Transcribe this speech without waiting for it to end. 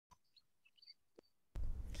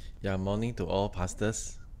Yeah, morning to all pastors.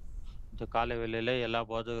 இந்த காலை வேளையில எல்லா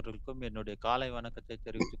போதகர்களுக்கும் என்னுடைய காலை வணக்கத்தை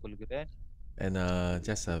தெரிவித்துக் கொள்கிறேன். And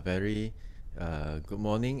just a very good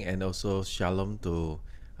morning and also shalom to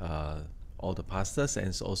all the pastors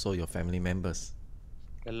and also your family members.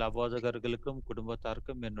 எல்லா போதகர்களுக்கும்,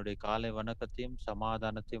 குடும்பத்தாருக்கும் என்னுடைய காலை வணக்கத்தையும்,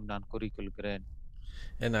 சமாதானத்தையும் நான் கூறிக்கொள்கிறேன்.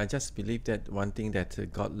 And I just believe that one thing that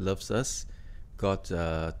God loves us, God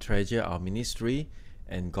treasure our ministry,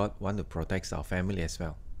 and God want to protect our family as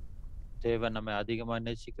well. தேவன் நம்மை அதிகமா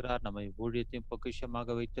நேசிக்கிறார். நம்மை ஊழியத்தையும்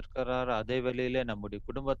பொக்கிஷமாக வைத்திருக்கிறார். அதே வேளையிலே நம்முடைய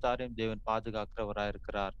குடும்பத்தாரையும் தேவன் பாதுகாக்கிறவராய்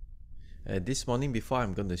இருக்கிறார். This morning, before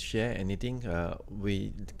I'm going to share anything, we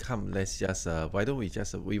come. Let's just. Why don't we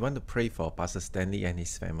just? We want to pray for Pastor Stanley and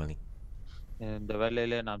his family. இந்த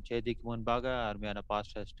வேளையிலே நாம் செய்திக்கு முன்பாக அருமையான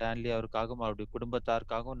பாஸ்டர் ஸ்டான்லி அவருக்காகவும், அவருடைய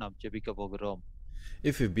குடும்பத்தாருக்காகவும் நாம் ஜெபிக்க போகிறோம்.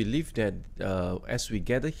 If we believe that as we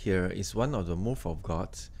gather here is one of the move of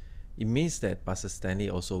God, it means that Pastor Stanley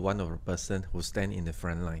also one of the person who stand in the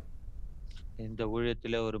front line. இந்த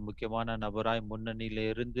ஊழியத்திலே ஒரு முக்கியமான நபராய் முன்னணியில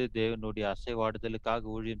இருந்து தேவனுடைய அசைவாடுதலுக்காக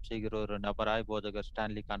ஊழியம் செய்கிற ஒரு நபராய் போதகர்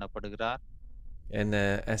ஸ்டான்லி காணப்படுகிறார். And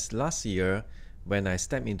as last year, when I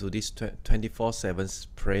stepped into this 24/7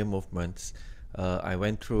 prayer movements, I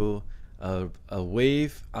went through a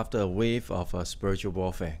wave after a wave of spiritual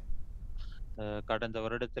warfare. கடந்த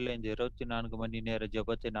வருடத்தில் இந்த 24 மணி நேர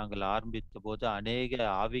ஜெபத்தை நாங்கள் ஆரம்பித்த போது அநேக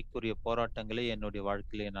ஆவிக்குரிய போராட்டங்களை என்னுடைய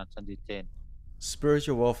வாழ்க்கையிலே நான் சந்தித்தேன்.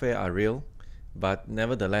 Spiritual warfare are real, but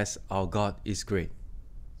nevertheless, our God is great.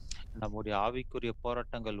 நம்முடைய ஆவிக்குரிய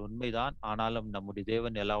போராட்டங்கள் உண்மைதான், ஆனாலும் நம்முடைய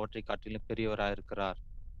தேவன் எல்லாவற்றை காட்டிலும் பெரியவராயிருக்கிறார்.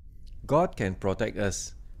 God can protect us,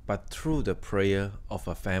 but through the prayer of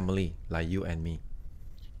a family like you and me.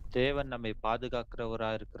 தேவன் நம்மை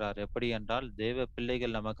பாதுகாக்கிறவராயிருக்கிறார். எப்படி என்றால் தேவ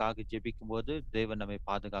பிள்ளைகள் நமக்காக ஜெபிக்கும்போது தேவன் நம்மை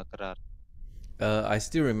பாதுகாக்கிறார். I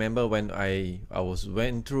still remember when I was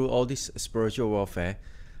went through all this spiritual warfare.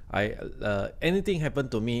 I anything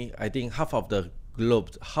happened to me, I think half of the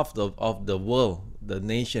globe, of the world, the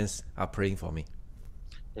nations are praying for me.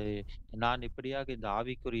 எ நான் இப்படியாக இந்த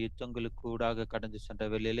ஆவிக்குரிய யுத்தங்களுக்கு ஊடாக கடந்து சென்ற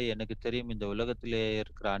வேளையிலே எனக்கு தெரியும் இந்த உலகத்திலே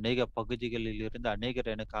இருக்கிற அநேக பகுதிகளில் இருந்து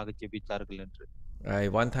அநேகர் எனக்காக ஜெபித்தார்கள் என்று.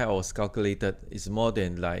 One time I was calculated, it's more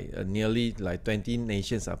than like nearly like 20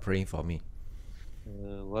 nations are praying for me.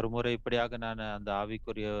 ஒருமுறை இப்படியாக நான் அந்த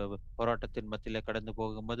ஆவிக்குரிய போராட்டத்தின் மத்தியிலே கடந்து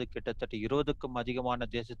போகும்போது கிட்டத்தட்ட 20க்கும் அதிகமான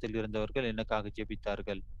தேசத்தில் இருந்தவர்கள் எனக்காக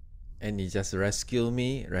ஜெபித்தார்கள். And he just rescued me,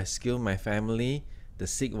 rescued my family, the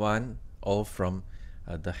sick one, all from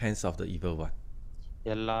the hands of the evil one.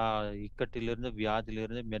 எல்லா இக்கட்டிலிருந்து,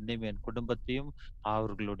 வியாதியிலிருந்து என்னையும் என் குடும்பத்தையும்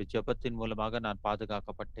அவர்களுடைய ஜெபத்தின் மூலமாக நான்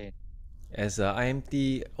பாதுகாக்கப்பட்டேன். As IMT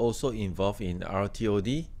also involved in RTOD,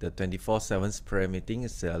 the 24/7 prayer meeting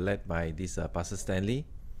is led by this Pastor Stanley.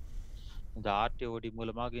 இந்த ஆர்டிஓடி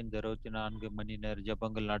மூலமாக இந்த 24 மணி நேர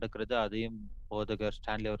ஜெபங்கள் நடக்கிறது. அதையும் போதகர்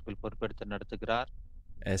ஸ்டான்லி அவர்கள் பொறுப்பெடுத்து நடத்துகிறார்.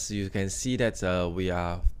 As you can see that we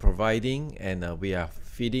are providing and we are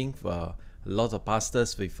feeding a lot of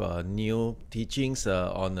pastors with new teachings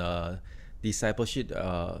on discipleship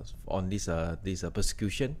on this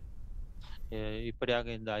persecution. இப்படியாக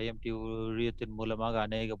இந்த ஐஎம்டி ஊழியத்தின் மூலமாக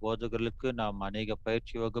அநேக போதகர்களுக்கு நாம் அநேக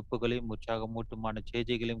பயிற்சி வகுப்புகளையும் உற்சாகமூட்டுமான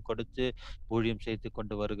செய்திகளையும் கொடுத்து ஊழியம் செய்து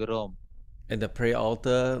கொண்டு வருகிறோம். And the prayer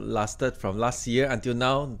altar lasted from last year until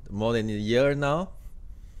now, more than a year now.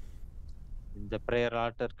 இந்த பிரேயர்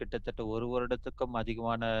ஆல்டர் கிட்டத்தட்ட ஒரு வருடத்துக்கும்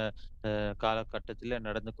அதிகமான காலகட்டத்தில்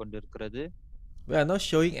நடந்து கொண்டிருக்கிறது. We are not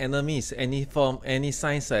showing enemies any form, any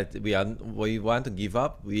signs that we want to give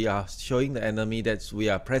up. We are showing the enemy that we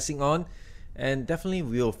are pressing on, and definitely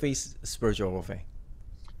we will face spiritual warfare.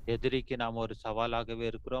 எதிரிக்கு நாம் ஒரு சவாலாகவே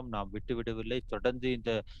இருக்கிறோம். நாம் விட்டு விடவில்லை. தொடர்ந்து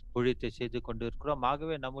இந்த ஊழியத்தை செய்து கொண்டு இருக்கிறோம்.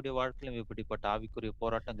 ஆகவே நம்முடைய வாழ்க்கையிலும் இப்படிப்பட்ட ஆவிக்குரிய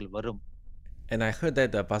போராட்டங்கள் வரும். And I heard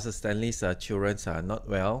that Pastor Stanley's children are not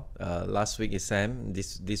well. Last week is Sam.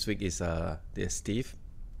 This week is Steve.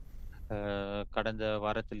 கடந்த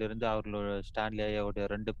வாரத்திலிருந்து அவர்களோட ஸ்டான்லி ஐயாவுடைய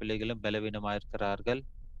 2 பிள்ளைகளும் பலவீனமாயிருக்கிறார்கள்.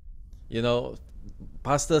 You know,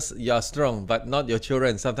 pastors, you are strong, but not your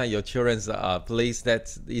children. Sometimes your children's place that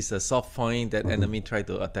is a soft point that enemy try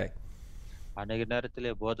to attack. அநேக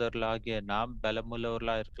நேரத்திலே போதகர்களாகிய நாம்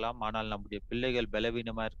பலமுள்ளவர்களா இருக்கலாம். ஆனால் நம்முடைய பிள்ளைகள்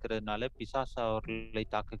பலவீனமா இருக்கிறதுனால பிசாசு அவர்களை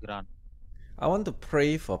தாக்குகிறான். I want to pray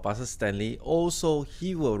for Pastor Stanley. Also, he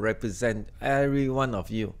will represent every one of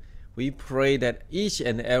you. We pray that each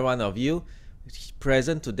and every one of you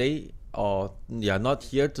present today or you are not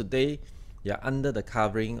here today, you are under the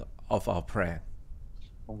covering of our prayer.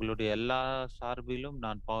 உங்களுடைய எல்லா சார்பிலும்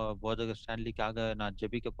நான் போதகர் ஸ்டான்லிக்காக நான்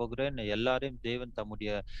ஜெபிக்க போகிறேன். எல்லாரையும் தேவன்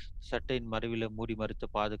தம்முடைய சட்டையின் மறைவிலே மூடி மறைத்து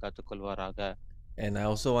பாதுகாத்துக் கொள்வாராக. And I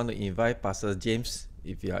also want to invite Pastor James,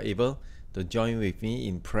 if you are able, to join with me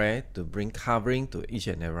in prayer to bring covering to each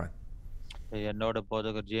and everyone. என்னோட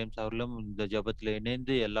போதகர் ஜேம்ஸ் அவர்களும் இந்த ஜெபத்தில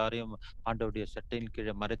இணைந்து எல்லாரையும் ஆண்டவருடைய சட்டையின்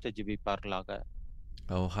கீழே மறைத்து ஜெபிப்பார்களாக.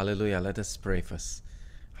 Oh, hallelujah. Let us pray first.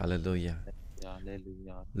 Hallelujah.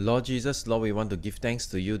 Hallelujah. Lord Jesus, Lord, we want to give thanks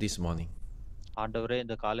to you this morning. ஆண்டவரே,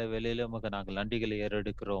 இந்த காலை வேளையில உமக்கு நாங்கள் நன்றிகளை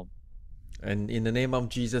ஏறெடுக்கிறோம். And in the name of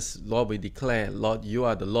Jesus, Lord, we declare, Lord, you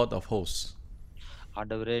are the Lord of hosts.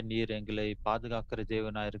 ஆண்டவரே, நீர் எங்களை பாதுகாக்கிற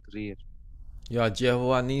தேவனா இருக்கிறீர். You are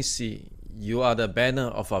Jehovah Nisi. You are the banner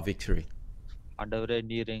of our victory. ஆண்டவரே,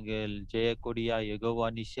 நீர் எங்கள் ஜெயக்கொடியா யெகோவா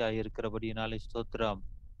நிசியா இருக்கிறபடியினாலே ஸ்தோத்திரம்.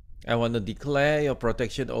 I want to declare your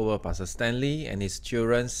protection over Pastor Stanley and his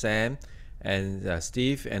children, Sam and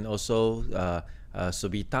Steve, and also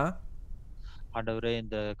Subita. ஆண்டவரே,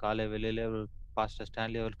 இந்த காலை வேளையில பாஸ்டர்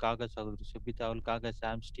ஸ்டான்லி அவர்களுக்காக, சகோதரி சுபிதா அவர்களுக்காக,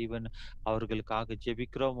 சாம் ஸ்டீவன் அவர்களுக்காக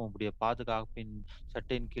ஜெபிக்கிறோம். உம்முடைய பாதுகாப்பின்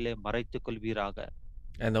சட்டையின் கீழே மறைத்துக் கொள்வீராக.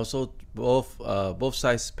 And also both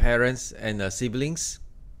sides, parents and siblings.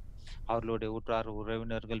 அவர்களுடைய உற்றார்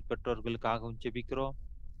உறவினர்கள் பெற்றோர்களுக்காகவும் ஜெபிக்கிறோம்.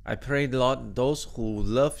 I pray, Lord, those who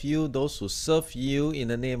love you, those who serve you, in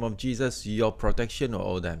the name of Jesus, your protection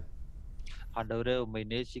over them. ஆண்டவரே, உம்மை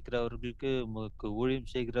நேசிக்கிறவர்களுக்கு, உமக்கு ஊழியம்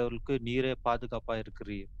செய்கிறவர்களுக்கு நீரே பாதுகாப்பா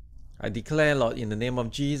இருக்கிறீர். I declare, Lord, in the name of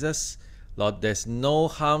Jesus, Lord, there's no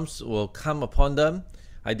harms will come upon them.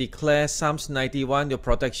 I declare Psalms 91, your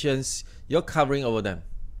protections, your covering over them.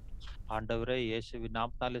 ஆண்டவரே, இயேசுவின்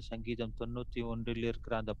நாமத்தாலே சங்கீதம் 91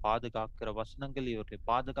 இருக்கிற அந்த பாதுகாக்கிற வசனங்கள் இவர்களை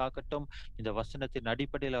பாதுகாக்கட்டும். இந்த வசனத்தின்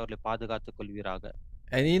அடிப்படையில் அவர்களை பாதுகாத்துக் கொள்வீராக.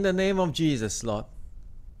 And in the name of Jesus, Lord,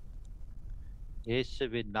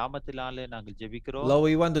 இயேசுவின் நாமத்தினாலே நாங்கள் ஜெபிக்கிறோம். Lord,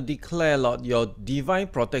 we want to declare, Lord, your divine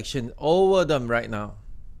protection over them right now.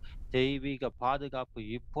 தெய்வீக பாதுகாப்பு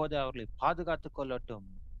இப்போதே அவர்களை பாதுகாத்துக் கொள்ளட்டும்.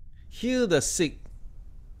 Heal the sick.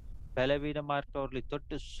 பலவீனமா இருக்கிறவர்களை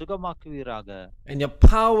தொட்டு சுகமாக்குவீராக. And your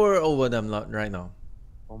power over them, Lord, right now.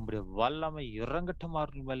 உம்முடைய வல்லமை இறங்கட்டும்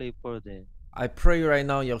அவர்கள் மேலே இப்பொழுது. I pray right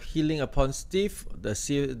now your healing upon Steve,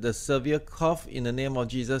 the severe cough in the name of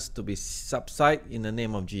Jesus to be subside in the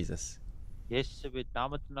name of Jesus. இயேசுவின்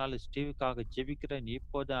நாமத்தினாலே ஸ்டீவுக்காக ஜெபிக்கிறேன்.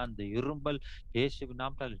 இப்போது அந்த இரும்பல் இயேசுவின்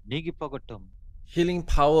நாமத்தால் நீங்கி போகட்டும். Healing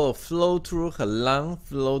power flow through her lung,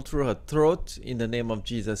 flow through her throat in the name of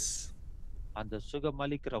Jesus. அந்த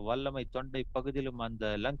சுகமளிக்கிற வல்லமை தொண்டை பகுதியிலும் அந்த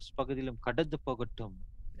லங்ஸ் பகுதியிலும் கடந்து போகட்டும்.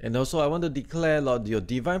 And also I want to declare, Lord, your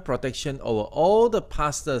divine protection over all the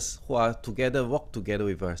pastors who are together, walk together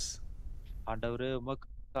with us. ஆண்டவரே,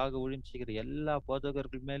 உமக்காக ஊழியம் செய்கிற எல்லா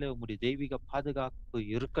போதகர்கள் மேலே உம்முடைய தெய்வீக பாதுகாப்பு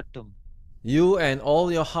இருக்கட்டும். You and all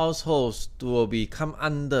your households will become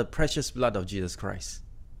under precious blood of Jesus Christ.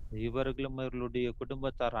 இவர்களும் இவர்களுடைய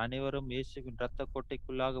குடும்பத்தார் அனைவரும் இயேசுவின் இரத்த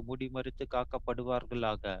கோட்டைக்குள்ளாக மூடிமறைத்து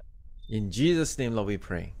காக்கப்படுவார்களாக. In Jesus' name, Lord, we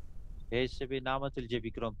pray. இயேசுவின் நாமத்தில்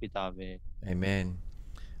ஜெபிக்கிறோம் பிதாவே. Amen.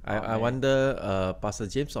 I Amen. wonder, Pastor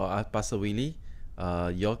James or Pastor Willie,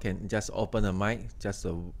 you all can just open the mic, just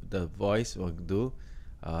the voice will do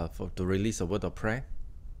to release a word of prayer.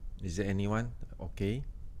 Is there anyone? Okay.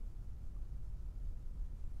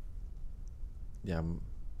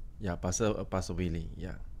 Yeah, Pastor Willie,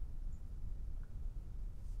 yeah.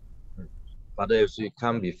 Father, as we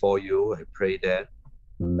come before you, I pray that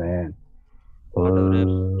Amen. ஆண்டவரே,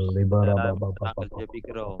 நாங்கள்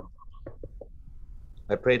ஜெபிக்கிறோம்.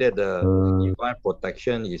 I pray that the divine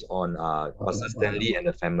protection is on Pastor Stanley and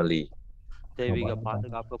the family. தெய்வீக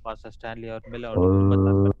பாதுகாப்பு pastor Stanley அவர் மேல அவருடைய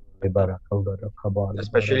குடும்பத்தார்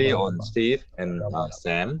Especially on Steve and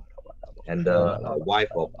Sam and the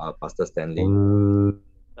wife of Pastor Stanley.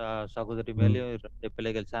 சகோதரி மேலேயும் இரண்டு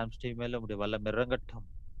பிள்ளைகள் சாம் ஸ்டீவ் மேலும் உடைய வல்லம் இறங்கட்டும்.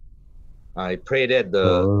 I pray that the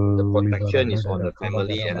protection is on the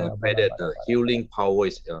family, and I pray that the healing power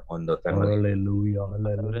is on the family. Hallelujah.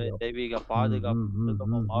 Hallelujah. தெய்வீக பாதுகாப்பு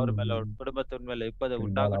அவர் மேல அவர் குடும்பத்தின் மேல இப்போது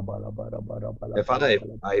உண்டாகட்டும். Father,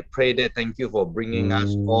 I pray that thank you for bringing us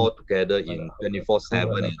all together in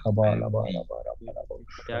 24/7.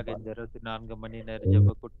 இப்படியாக இந்த 24 மணி நேர ஜெப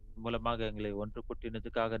கூட்டத்தின் மூலமாக எங்களை ஒன்று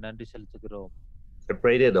கூட்டினதுக்காக நன்றி செலுத்துகிறோம். I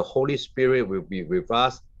pray that the Holy Spirit will be with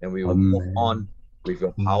us and we will move on with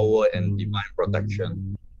your power and divine protection.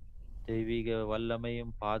 தெய்வீக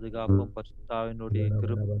வல்லமையும் பாதுகாப்பும் பரிசுத்தாவினுடைய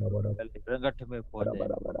கிருபையும் இறங்கட்டுமே போதே.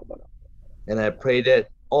 And I pray that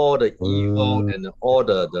all the evil and all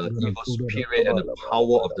the evil spirit and the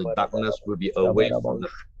power of the darkness will be away from the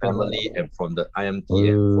family and from the IMT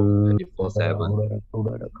and from 24/7.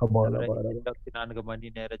 24 மணி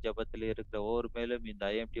நேர ஜெபத்தில் இருக்கிற ஒவ்வொரு மேலும் இந்த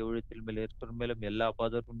IMT ஊழியத்தில் மேல் இருக்கிற மேலும் எல்லா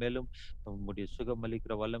பாதர்கள் மேலும் உம்முடைய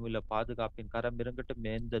சுகமளிக்கிற வல்லமையுள்ள பாதுகாப்பின் கரம் இறங்கட்டும்.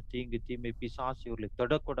 எந்த தீங்கு தீமை பிசாசு இவர்களை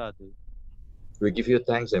தொடக்கூடாது. We give you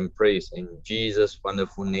thanks and praise in Jesus'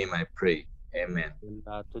 wonderful name I pray. Amen.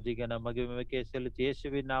 எல்லா துதிகன மகிமைக்கே செலுத்தி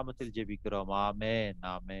இயேசுவின் நாமத்தில் ஜெபிக்கிறோம். ஆமென்.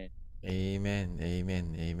 ஆமென். Amen,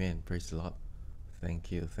 amen, amen. Praise the Lord.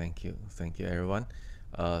 Thank you, thank you, thank you, everyone.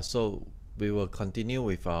 So we will continue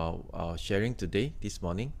with our sharing today, this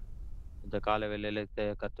morning. இந்த கால வேளையில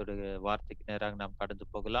கர்த்தருடைய வார்த்தைக்கு நேராக நாம் கடந்து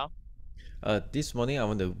போகலாம். This morning, I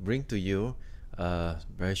want to bring to you a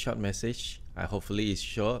very short message. I hopefully it's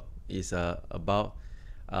short. It's about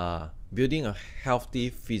building a healthy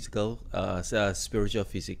physical, spiritual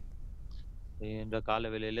physique. இந்த கால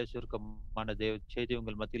வேளையிலே சுருக்கமான செய்தி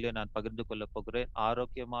உங்கள் மத்தியிலே நான் பகிர்ந்து கொள்ளப் போகிறேன்.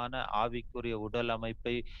 ஆரோக்கியமான ஆவிக்குரிய உடல்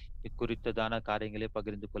அமைப்பை குறித்ததான காரியங்களை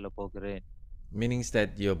பகிர்ந்து கொள்ளப் போகிறேன். Meaning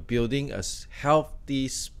that you're building a healthy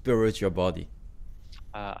spiritual body.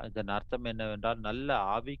 இதன் அர்த்தம் என்னவென்றால் நல்ல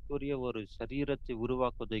ஆவிக்குரிய ஒரு சரீரத்தை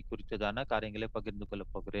உருவாக்குவதை குறித்ததான காரியங்களை பகிர்ந்து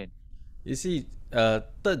கொள்ளப் போகிறேன். You see,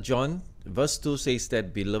 3 John verse 2 says that,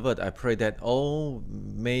 Beloved, I pray that all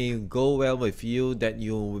may go well with you, that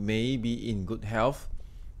you may be in good health,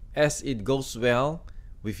 as it goes well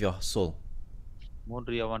with your soul.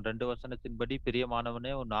 3 யோவான் 2 வசனத்தின்படி,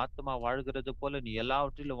 பிரியமானவனே, உன் ஆத்துமா வாழ்கிறது போல நீ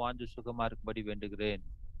எல்லாவற்றிலும் வாழ்ந்து சுகமா இருக்கும்படி வேண்டுகிறேன்.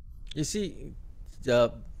 You see, the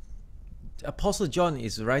Apostle John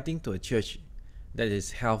is writing to a church that is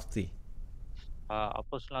healthy.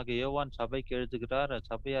 அப்போஸ்தலனாகிய யோவான் சபைக்கு எழுதுகிறார்.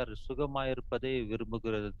 சபையார் சுகமாயிருப்பதை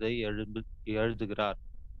விரும்புகிறதை எழுதுகிறார்.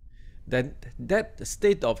 That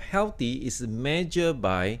state of healthy is measured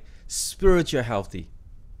by spiritual healthy.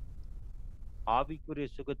 ஆவிக்குரிய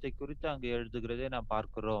சுகத்தை குறித்து அங்கு எழுதுகிறதை நாம்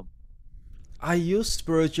பார்க்கிறோம். Are you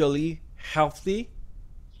spiritually healthy?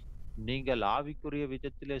 நீங்கள் ஆவிக்குரிய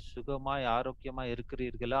விதத்திலே சுகமாய் ஆரோக்கியமாய்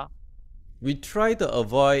இருக்கிறீர்களா? We try to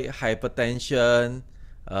avoid hypertension,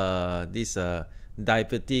 this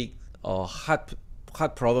diabetic or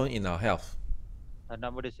heart problem in our health.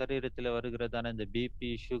 நம்முடைய சரீரத்தில் வருகிறதான இந்த பிபி,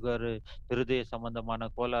 சுகர், இருதய சம்பந்தமான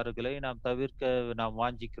கோளாறுகளை நாம் தவிர்க்க நாம்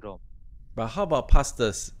வாஞ்சிக்கிறோம். But how about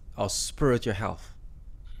pastors, our spiritual health?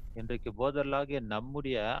 இன்றைக்கு போதர்களாகிய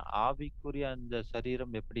நம்முடைய ஆவிக்குரிய அந்த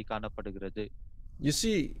சரீரம் எப்படி காணப்படுகிறது? You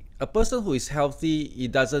see, a person who is healthy,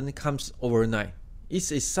 it doesn't comes overnight.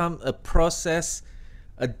 It's a process,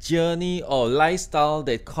 a journey or lifestyle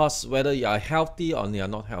that costs whether you are healthy or you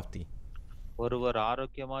are not healthy. ஒருவர்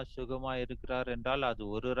ஆரோக்கியமா சுகமா இருக்கிறார் என்றால் அது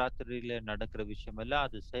ஒரு ராத்திரியில நடக்கிற விஷயம் இல்ல.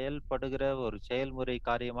 அது செயல்படுகிற ஒரு செயல்முறை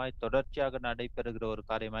காரியமாய் தொடர்ச்சியாக நடைபெறுகிற ஒரு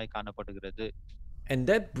காரியமாய் காணப்படுகிறது. And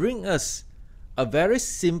that brings us a very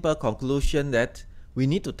simple conclusion that we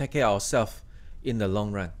need to take care of ourselves in the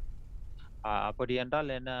long run. அப்படி என்றால்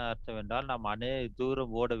என்ன அர்த்தம் என்றால், நாம்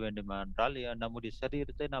தூரம் ஓட வேண்டும் என்றால் நம்முடைய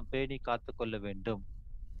சரீரத்தை நாம் பேணி காத்து கொள்ள வேண்டும்.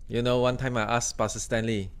 You know, one time I asked Pastor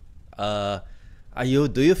Stanley,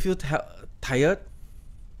 do you feel tired?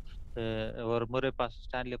 ஒரு முறை பாஸ்டர்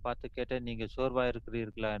ஸ்டான்லி பார்த்து கேட்டேன், நீங்க சோர்வா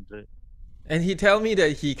இருக்கிறீர்களா என்று. And he tell me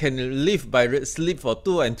that he can live by sleep for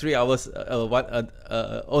 2 and 3 hours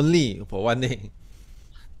only for one day.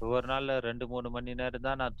 ஒரு நாள்ல 2-3 மணி நேரம்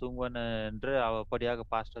தான் நான் தூங்குவேன் என்று அப்படியாக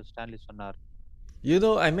பாஸ்டர் ஸ்டான்லி சொன்னார். You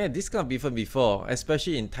know, I met this kind of people before,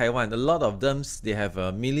 especially in Taiwan. A lot of them, they have a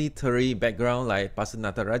military background like Pastor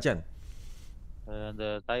Natarajan. அந்த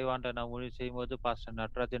தைவான்ல நான் ஊழியம் செய்யும்போது பாஸ்டர்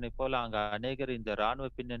நடராஜனை போல அங்க அநேகர் இந்த ராணுவ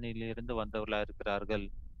பின்னணியில் இருந்து வந்தவர்களா இருக்கிறார்கள்.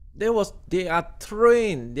 They are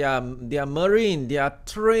trained. They are marine. They are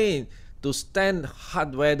trained to stand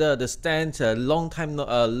hard weather, to stand a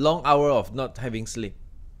long hour of not having sleep.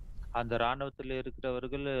 அந்த ராணுவத்தில்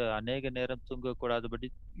இருக்கிறவர்கள் அநேக நேரம் தூங்கக்கூடாதபடி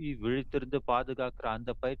விழித்திருந்து பாதுகாக்கிற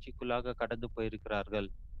அந்த பயிற்சிக்குள்ளாக கடந்து போயிருக்கிறார்கள்.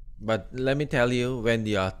 But let me tell you, when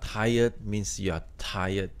you are tired, means you are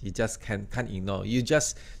tired. You just can't ignore.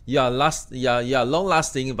 You are long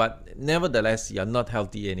lasting, but nevertheless you are not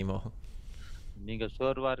healthy anymore. நீங்க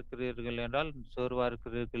சோர்வா இருக்கிறீர்கள் என்றால் சோர்வா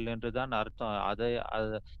இருக்கிறீர்கள் என்றுதான் அர்த்தம்.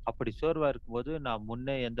 அப்படி சோர்வா இருக்கும்போது நான்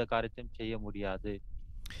முன்னே எந்த காரியத்தையும் செய்ய முடியாது.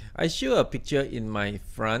 I show a picture in my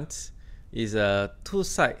front. Is two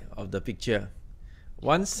sides of the picture.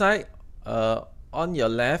 One side, on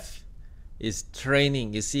your left, is training.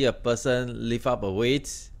 You see a person lift up a weight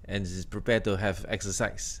and is prepared to have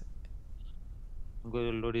exercise.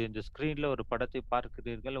 உங்களுடைய இந்த ஸ்கிரீன்ல ஒரு படத்தை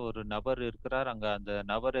பார்க்கிறீர்கள். ஒரு நபர் இருக்கிறார். அங்க அந்த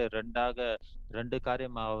நபரை ரெண்டு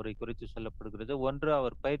காரியம் அவரை குறித்து சொல்லப்படுகிறது. ஒன்று,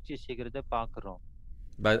 அவர் பயிற்சி செய்கிறதை பார்க்கிறோம்.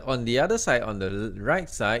 But on the other side, on the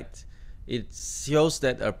right side, it shows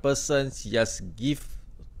that a person just give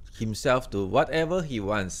himself to whatever he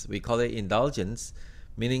wants. We call it indulgence,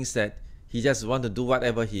 meaning that he just want to do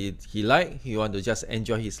whatever he like. He want to just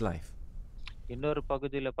enjoy his life. இன்னொரு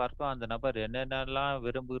பகுதியில பார்ப்போம், அந்த நபர் என்னென்னலாம்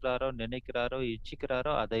விரும்புகிறாரோ, நினைக்கிறாரோ,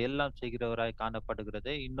 இச்சிக்கிறாரோ அதையெல்லாம் செய்கிறவராய்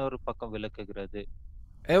காணப்படுகிறது. இன்னொரு பக்கம் விளக்குகிறது.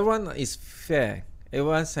 Everyone is fair.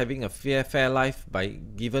 Everyone's having a fair life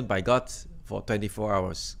given by God for 24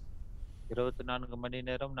 hours. 24 மணி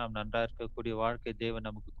நேரம் நாம் நன்றா இருக்கக்கூடிய வாழ்க்கை தேவன்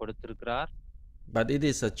நமக்கு கொடுத்திருக்கிறார். But it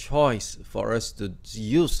is a choice for us to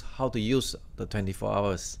use how to use the 24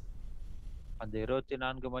 hours. அந்த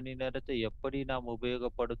 24 மணி நேரத்தை எப்படி நாம்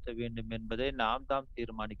உபயோகப்படுத்த வேண்டும் என்பதை நாம் தான்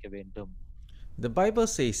தீர்மானிக்க வேண்டும். The Bible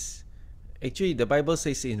says, actually the Bible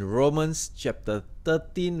says in Romans chapter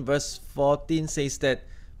 13 verse 14 says that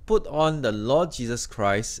put on the Lord Jesus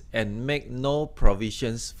Christ and make no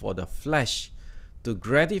provisions for the flesh to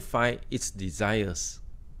gratify its desires.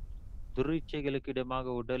 துரிச்சைகளுக்கு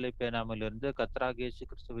இடமாக உடலை பேணாமல் இருந்து கர்த்தராகிய இயேசு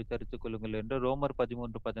கிறிஸ்துவை தரித்துக் கொள்ளுங்கள் என்று ரோமர்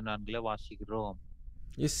 13:14 வாசிக்கிறோம்.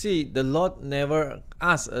 You see, the Lord never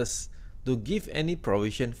asks us to give any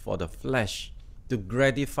provision for the flesh to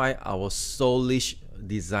gratify our soulish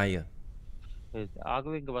desire.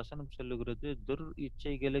 ஆகவே இங்கு வசனம் சொல்லுகிறது துர்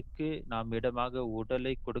இச்சைகளுக்கு நாம் இடமாக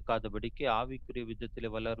உடலை கொடுக்காதபடிக்கு ஆவிக்குரிய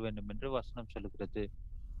விதத்தில் வளர வேண்டும் என்று வசனம் சொல்லுகிறது.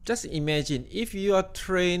 Just imagine if you are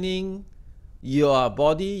training your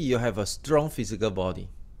body, you have a strong physical body.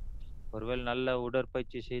 ஒருவேளை நல்ல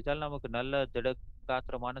உடற்பயிற்சி செய்தால் நமக்கு நல்ல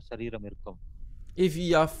திடகாத்திரமான சரீரம் இருக்கும். If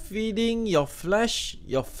you are feeding your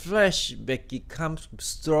flesh becomes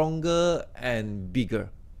stronger and bigger.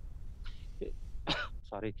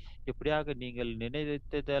 Sorry, இப்படியாக நீங்கள்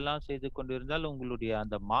நினைத்ததெல்லாம் செய்து கொண்டிருந்தால் உங்களுடைய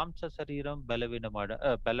அந்த மாம்ச சரீரம்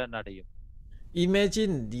பலனடையும்.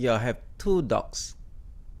 Imagine you have two dogs.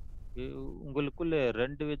 உங்களுக்குள்ள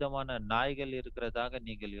 2 விதமான நாய்கள் இருக்கிறதாக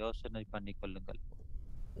நீங்கள் யோசனை பண்ணி கொள்ளுங்கள்.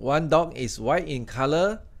 One dog is white in color,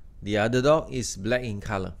 the other dog is black in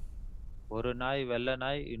color. ஒரு நாய் வெள்ளை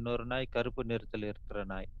நாய், இன்னொரு நாய் கருப்பு நிறத்தில் இருக்கிற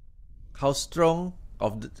நாய். How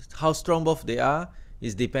strong both they are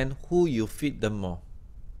is depend who you feed them more.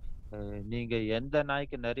 நீங்க எந்த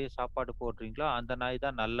நாய்க்கு நிறைய சாப்பாடு போடுறீங்களோ அந்த நாய்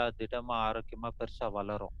தான் நல்லா திடமா ஆரோக்கியமா பெருசா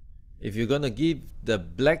வளரும். If you're going to give the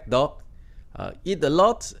black dog eat a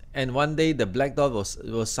lot and one day the black dog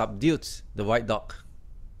was subdued the white dog.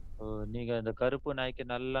 நீங்க இந்த கருப்பு நாய்க்கு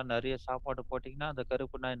நல்லா நிறைய சாப்பாடு போட்டீங்கன்னா அந்த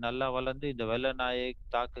கருப்பு நாய் நல்லா வளர்ந்து இந்த வெள்ளை நாயை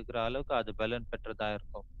தாக்குகிற அளவுக்கு அது பலன் பெற்றதா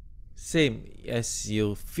இருக்கும். Same as you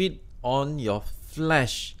feed on your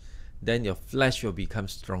flesh, then your flesh will become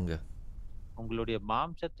stronger. உங்களுடைய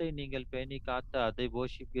மாம்சத்தை நீங்கள் பேணி காத்து அதை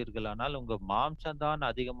போஷிப்பீர்களானால் உங்க மாம்சம் தான்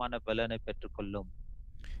அதிகமான பலனை பெற்றுக்கொள்ளும்.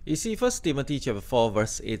 You see, 1 Timothy chapter 4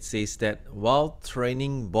 verse 8 says that while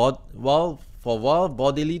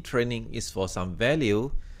bodily training is for some value,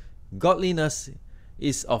 godliness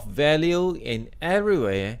is of value in every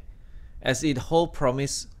way, as it holds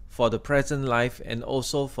promise for the present life and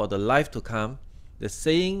also for the life to come. The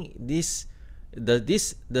saying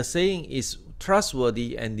is trustworthy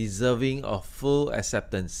and deserving of full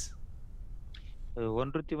acceptance.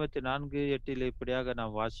 1 தீமோத்தேயு 4:8 இப்படியாக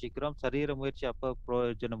நாம் வாசிக்கிறோம். சரீர முயற்சி அப்ப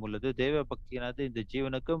பிரயோஜனம் உள்ளது, தேவ பக்தியானது இந்த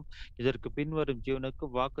ஜீவனுக்கும் இதற்கு பின்வரும்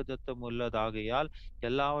ஜீவனுக்கும் வாக்குத்தத்தம் உள்ளதாகையால்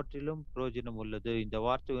எல்லாவற்றிலும் பிரயோஜனம் உள்ளது. இந்த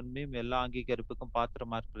வார்த்தை உண்மையும் எல்லா அங்கீகரிப்புக்கும்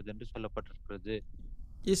பாத்திரமா இருக்கிறது என்று சொல்லப்பட்டிருக்கிறது.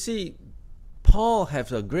 You see, Paul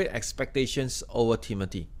has a great expectations over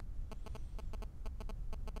Timothy.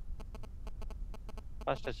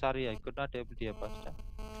 Pastor, sorry, I could not able to hear, Pastor.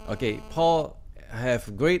 Okay, Paul have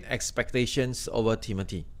great expectations over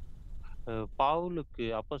Timothy.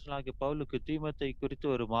 அப்போஸ்தலனாகிய பவுலுக்கு தீமோத்தேயு குறித்து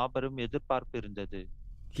ஒரு மாபெரும் எதிர்பார்ப்பு இருந்தது.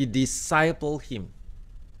 He discipled him.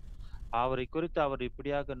 அவரை குறித்து அவர்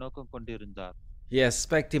இப்படியாக நோக்கம் கொண்டிருந்தார். He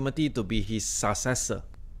expect Timothy to be his successor.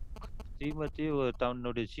 தீமோத்தேயு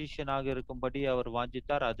தன்னுடைய சீஷனாக இருக்கும்படி அவர்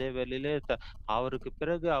வாஞ்சித்தார். அதே வேளையிலே அவருக்கு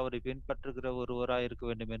பிறகு அவரை பின்பற்றுகிற ஒருவராய் இருக்க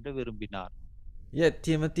வேண்டும் என்று விரும்பினார். Yet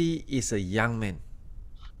Timothy is a young man.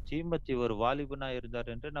 தீமோத்தேயு ஒரு வாலிபனாய் இருந்தார்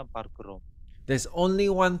என்று நாம் பார்க்கிறோம். There's only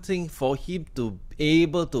one thing for him to be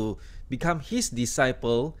able to become his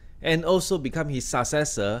disciple and also become his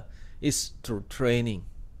successor is through training.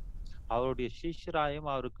 அவருடைய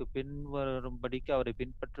சீஷராயும் அவருக்கு பின்வரும்படிக்கு அவரை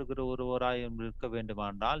பின்பற்றுகிற ஒருவராயும் இருக்க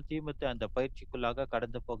வேண்டுமானால் தீமோத்தேயு அந்த பயிற்சிக்குள்ளாக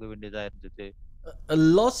கடந்து போக வேண்டியதா இருந்தது. A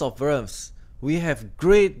lot of us, we have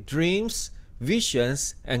great dreams, visions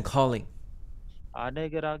and calling.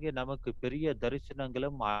 அநேகராகிய நமக்கு பெரிய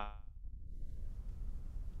தரிசனங்களும்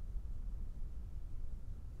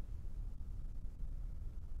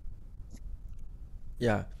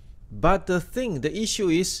Yeah, but the issue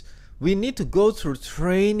is we need to go through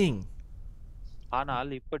training.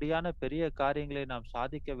 ஆனால் இப்படியான பெரிய காரியங்களை நாம்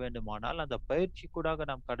சாதிக்க வேண்டுமானால் அந்த பயிற்சி கூடாக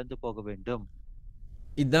நாம் கடந்து போக வேண்டும்.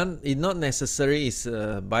 It not necessary is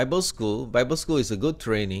Bible school. Bible school is a good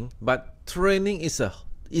training, but training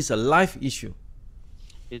is a life issue.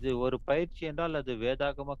 இது ஒரு பயிற்சி என்றால் அது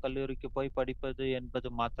வேதாகம கல்லூரிக்கு போய் படிப்பது என்பது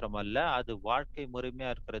மாத்திரமல்ல, அது வாழ்க்கை முறைமையா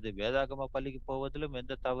இருக்கிறது. வேதாகம பள்ளிக்கு போவதிலும்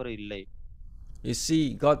எந்த தவறு இல்லை. You see,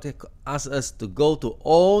 God asks us to go to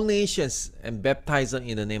all nations and baptize them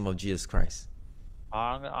in the name of Jesus Christ.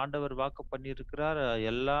 ஆண்டவர் வாக்கு பண்ணியிருக்கிறார்.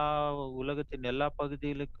 எல்லா உலகத்தின் எல்லா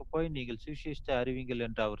பகுதிகளுக்கும் போய் நீங்கள் சுவிசேஷத்தை அறிவிங்கள்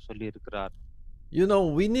என்று அவர் சொல்லியிருக்கிறார். You know,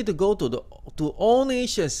 we need to go to all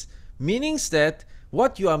nations, meaning that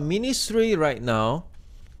what you are ministry right now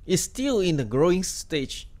is still in the growing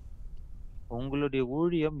stage. உங்களுடைய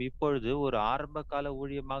ஊழியம் இப்பொழுது ஒரு ஆரம்ப கால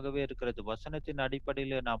ஊழியமாகவே இருக்கிறது. வசனத்தின்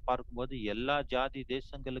அடிப்படையில நாம் பார்க்கும்போது எல்லா ஜாதி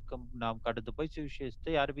தேசங்களுக்கும் நாம் கடந்து போய்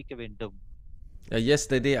சுவிசேஷத்தை அறிவிக்க வேண்டும்.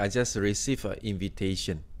 Yesterday, I just received an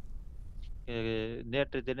invitation.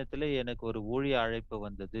 நேற்று தினத்திலே எனக்கு ஒரு ஊழிய அழைப்பு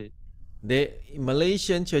வந்தது. The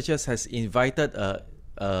Malaysian churches has invited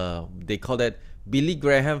they call that Billy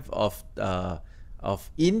Graham of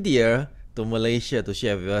India to Malaysia to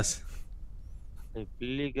share with us.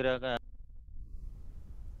 பில்லி கிரக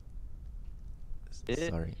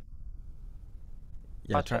Sorry.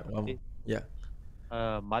 Yeah, try one. Yeah.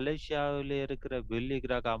 மலேசியாவிலே இருக்கிற பில்லி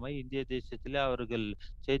கிரகாமை இந்திய தேசத்திலே அவர்கள்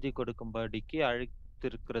செய்தி கொடுக்கும்படிக்கு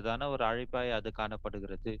அழைத்திருக்கிறதான ஒரு அழைப்பாய் அது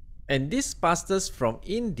காணப்படுகிறது. And these pastors from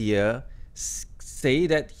India say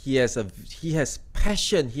that he has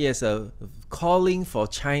passion, he has a calling for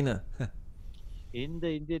China. இந்த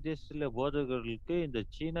இந்திய தேசத்தில போதகர்களுக்கு இந்த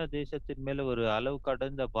சீனா தேசத்தின் மேல ஒரு அளவு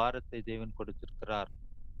கடந்த பாரத்தை தேவன் கொடுத்திருக்கிறார்.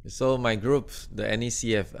 So my group, the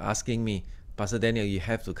NECF, asking me, Pastor Daniel, you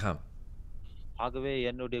have to come. ஆகவே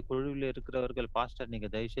என்னுடைய குழுவில் இருக்கிறவர்கள், பாஸ்டர் நீங்க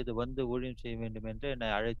தயவுசெய்து வந்து ஊழியம் செய்ய வேண்டும் என்று என்னை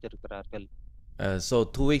அழைத்திருக்கிறார்கள். So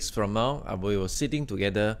 2 weeks from now, we were sitting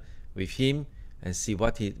together with him and see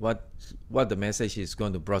what the message is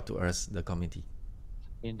going to brought to us, the committee.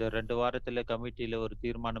 இந்த 2 வாரத்துல கமிட்டியில ஒரு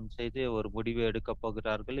தீர்மானம் செய்து ஒரு முடிவை எடுக்க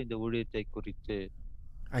போகிறார்கள் இந்த ஊழியத்தை குறித்து.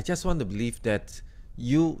 I just want to believe that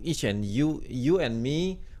you and me,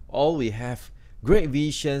 all we have great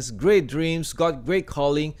visions, great dreams, got great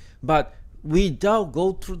calling, but without go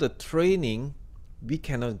through the training, we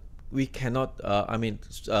cannot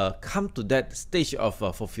come to that stage of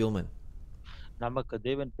fulfillment. நமக்கு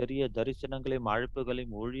தேவன் பெரிய தரிசனங்களையும்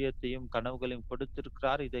அழைப்புகளையும் ஊழியத்தையும் கனவுகளையும்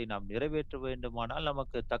கொடுத்திருக்கிறார். இதை நாம் நிறைவேற்ற வேண்டுமானால்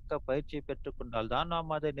நமக்கு தக்க பயிற்சியை பெற்றுக்கொண்டால் தான்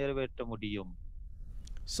நாம் அதை நிறைவேற்ற முடியும்.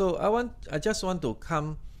 So I just want to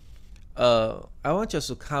I want just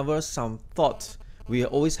to cover some thoughts we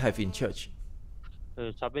always have in church.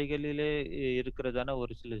 சபைகளிலே இருக்கிறதான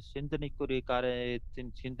ஒரு சில சிந்தனைக்குரிய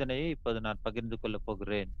காரியத்தின் சிந்தனையை இப்போது நான் பகிர்ந்து கொள்ள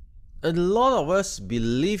போகிறேன். A lot of us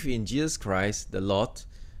believe in Jesus Christ the Lord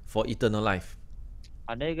for eternal life.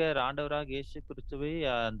 அநேகர் ஆண்டவராக இயேசு கிறிஸ்துவை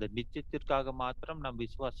அந்த நித்தியத்திற்காக மாத்திரம் நாம்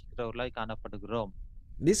விசுவாசிக்கிறவர்களாய் காணப்படுகிறோம்.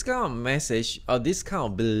 This kind of message or this kind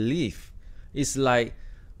of belief is like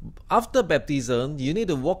after baptism you need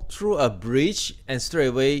to walk through a bridge and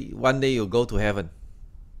straight away one day you'll go to heaven.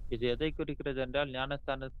 இது எதை குறிக்கிறது என்றால்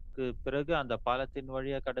ஞானஸ்தானத்துக்கு பிறகு அந்த பாலத்தின்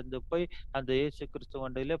வழியா கடந்து போய் அந்த இயேசு கிறிஸ்து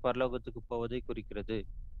வண்டியிலே பரலோகத்துக்கு போவதை குறிக்கிறது.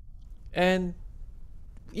 And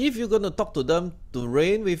if you're going to talk to them to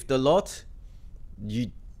reign with the Lord,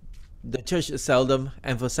 the church seldom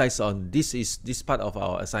emphasize on this part of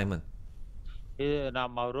our assignment.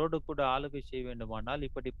 நாம் அவரோடு கூட ஆளுகை செய்ய வேண்டுமானால்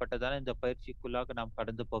இப்படிப்பட்டதான இந்த பயிற்சிக்குள்ளாக நாம்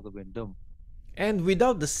கடந்து போக வேண்டும். And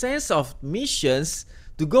without the sense of missions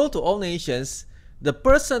to go to all nations, the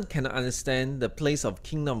person can understand the place of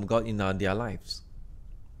kingdom of God in their lives.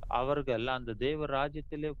 அவர்கள் அந்த தேவ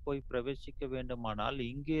ராஜ்யத்திலே போய் பிரவேசிக்க வேண்டுமானால்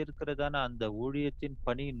இங்கே இருக்கிறதான அந்த ஊழியத்தின்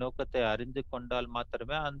பணி நோக்கத்தை அறிந்து கொண்டால்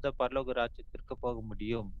மாத்திரமே அந்த பரலோக ராஜ்யத்திற்கு போக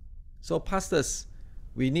முடியும். So pastors,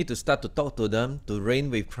 we need to start to talk to them to reign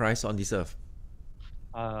with Christ on this earth.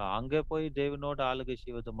 அங்கே போய் தேவனோடு ஆளுகை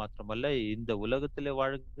செய்வது மாத்திரமல்ல, இந்த உலகத்திலே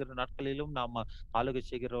வாழ்கிற நாட்களிலும் நாம் ஆளுகை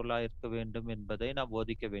செய்கிறவர்களா இருக்க வேண்டும் என்பதை நாம்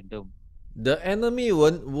போதிக்க வேண்டும். The enemy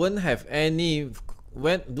won't have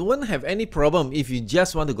any problem if you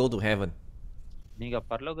just want to go to heaven. நீங்க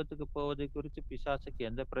பரலோகத்துக்கு போவதை குறித்து பிசாசுக்கு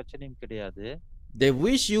எந்த பிரச்சனையும் கிடையாது. They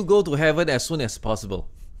wish you go to heaven as soon as possible.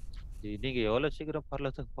 நீங்க எவ்வளவு சீக்கிரம்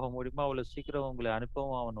பரலோகத்துக்கு போக முடியுமோ அவ்வளவு சீக்கிரம் உங்களை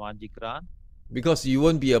அனுப்பவும் அவன் வாஞ்சிக்கிறான். Because you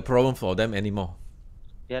won't be a problem for them anymore.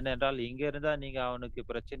 ஏனென்றால் இங்க இருந்தா நீங்க அவனுக்கு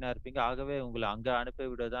பிரச்சனையா இருப்பீங்க. ஆகவே உங்களை அங்க அனுப்பி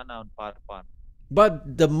விடதான் அவன் பார்ப்பான். But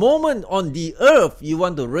the moment on the earth you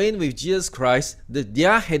want to reign with Jesus Christ,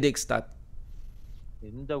 their headaches start.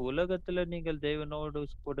 இந்த உலகத்துல நீங்கள் தேவனோடு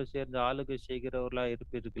கூட சேர்ந்து ஆளுகை செய்கிறவர்களா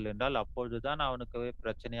இருப்பீர்கள் என்றால் அப்பொழுதுதான் அவனுக்கு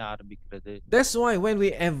பிரச்சனை ஆரம்பிக்கிறது. That's why when we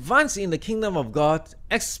advance in the kingdom of God,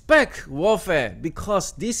 expect warfare because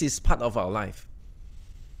this is part of our life.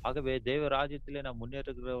 ஆகவே தேவ ராஜ்யத்திலே நாம்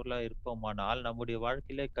முன்னேறுகிறவர்களா இருப்போமானால் நம்முடைய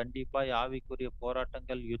வாழ்க்கையிலே கண்டிப்பாய் ஆவிக்குரிய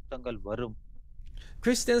போராட்டங்கள் யுத்தங்கள் வரும்.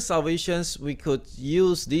 Christian salvations, we could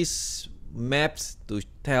use these maps to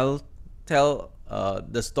tell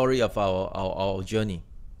the story of our journey.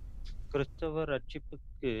 கிறிஸ்தவ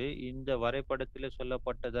ரட்சிப்புக்கு இந்த வரைபடத்திலே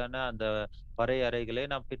சொல்லப்பட்டதான அந்த வரையறைகளை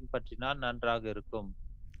நாம் பின்பற்றினால் நன்றாக இருக்கும்.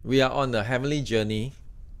 We are on the heavenly journey.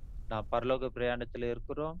 நாம் பரலோக பிரயாணத்துல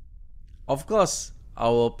இருக்கிறோம். Of course,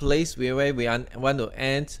 our place where we want to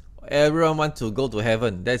end, everyone want to go to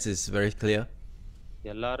heaven. That is very clear.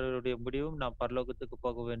 எல்லாருடைய முடிவும் நாம் பரலோகத்துக்கு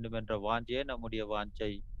போக வேண்டும் என்ற வாஞ்சையே நம்முடைய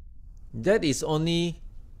வாஞ்சை. That is only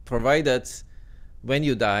provided when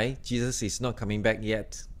you die, Jesus is not coming back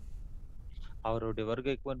yet. அவருடைய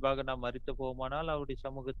வருகைக்கு முன்பாக நாம் மரித்து போவோமானால் அவருடைய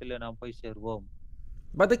சமூகத்திலே நாம் போய் சேர்வோம்.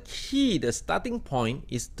 But the key, the starting point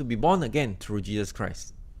is to be born again through Jesus Christ.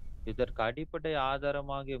 இதற்கு அடிப்படை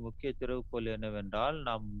ஆதாரமாகிய முக்கிய திறவுகோல் என்னவென்றால்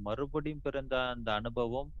நாம் மறுபடியும் பிறந்த அந்த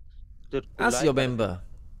அனுபவம் Ask your member.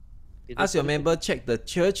 Ask your member, check the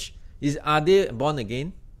church. Are they born again?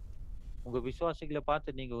 உங்க விசுவாசிகளை பார்த்து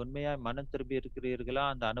நீங்க உண்மையா மனம் திரும்பி இருக்கிறீர்களா,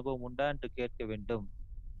 அந்த அனுபவம் உண்டா என்று கேட்க வேண்டும்.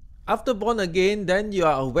 After born again, then you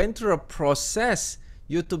are went through a process.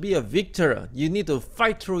 You to be a victor. You need to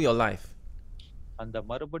fight through your life. அந்த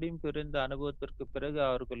மறுபடியும் பிறந்த அனுபவத்திற்கு பிறகு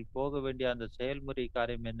அவர்கள் போக வேண்டிய அந்த செயல்முறை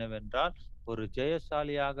காரியம் என்னவென்றால் ஒரு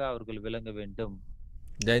ஜெயசாலியாக அவர்கள் விளங்க வேண்டும்.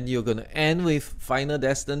 Then you're going to end with final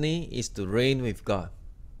destiny is to reign with God.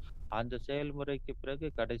 அந்த செயல்முறைக்கு பிறகு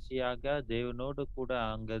கடைசியாக தேவனோடு கூட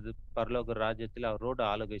அங்க பரலோக ராஜ்யத்தில் அவரோடு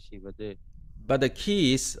ஆளுகை செய்வது. But the key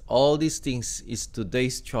is all these things is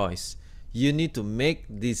today's choice. You need to make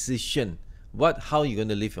decision how you're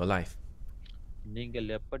going to live your life. நீங்கள்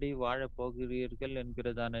எப்படி வாழ போகிறீர்கள்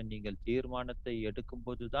என்கிறதான நீங்கள் தீர்மானத்தை எடுக்கும்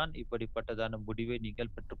போதுதான் இப்படிப்பட்டதான முடிவை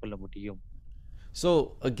நீங்கள் பெற்றுக்கொள்ள முடியும். So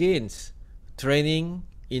against training,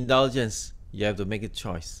 indulgence, you have to make a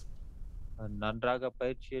choice. நன்றாக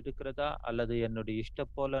பயிற்சி எடுக்கிறதா அல்லது என்னுடைய இஷ்ட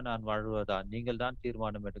போல நான் வாழ்வதா, நீங்கள் தான்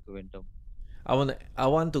தீர்மானம் எடுக்க வேண்டும். I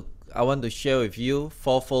want to share with you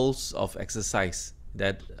 4 folds of exercise,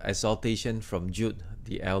 that exhortation from Jude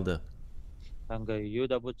the elder. அங்க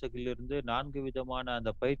யூதா புத்தகத்திலிருந்து 4 விதமான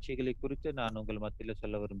அந்த பயிற்சிகளை குறித்து நான் உங்கள் மத்தியில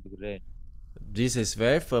சொல்ல விரும்புகிறேன். This is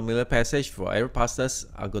very familiar passage for every pastors.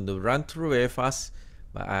 I'm going to run through very fast,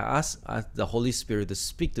 but I ask the Holy Spirit to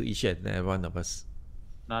speak to each and every one of us.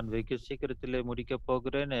 நான் வெகு சீக்கிரத்திலே முடிக்க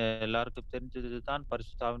போகிறேன். எல்லாருக்கும் தெரிஞ்சதுதான்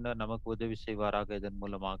பரிசுத்த நமக்கு உதவி செய்வாராக இதன்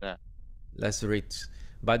மூலமாக. Let's read.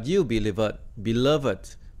 But you, beloved,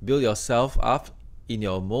 build yourself up in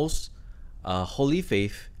your most holy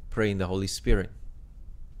faith, pray in the Holy Spirit.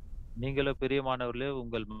 நீங்களோ பிரியமானவர்களே,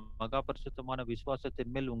 உங்கள் மகா பரிசுத்தமான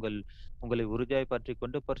விசுவாசத்தின் மேல் உங்களை உறுதியாய் பற்றிக்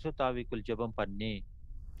கொண்டு பரிசுத்த ஆவிக்குள் ஜெபம் பண்ணி.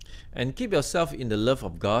 And keep yourself in the love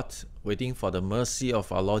of God, waiting for the mercy of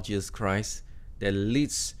our Lord Jesus Christ that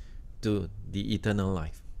leads to the eternal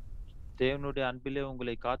life. தேவனுடைய அன்பிலே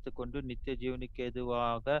உங்களை காத்துக்கொண்டு நித்திய ஜீவனுக்கு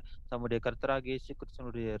ஏதுவாக தம்முடைய கர்த்தராகிய இயேசு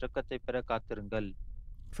கிறிஸ்துவினுடைய இரக்கத்தை பெற காத்திருங்கள்.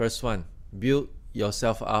 First one, build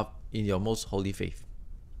yourself up in your most holy faith.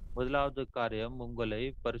 முதலாவது காரியம், உங்களை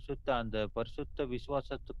அந்த பரிசுத்த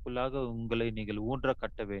விசுவாசத்துக்குள்ளாக உங்களை நீங்கள் ஊன்ற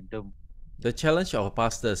கட்ட வேண்டும். The challenge of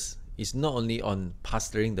pastors is not only on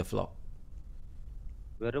pastoring the flock.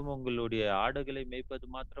 வெறும் உங்களுடைய ஆடுகளை மேய்ப்பது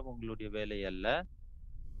மாத்திரம் உங்களுடைய வேலை அல்ல.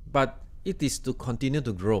 But it is to continue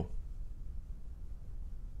to grow.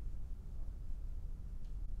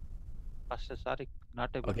 Pastor, sorry,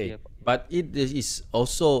 not able Okay, to hear. but it is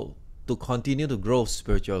also to continue to grow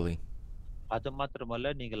spiritually. அது மாத்திரமல்ல,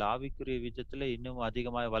 நீங்கள் ஆவிக்குரிய விதத்துல இன்னும்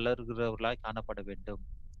அதிகமாய் வளர்கிறவர்களாய் காணப்பட வேண்டும்.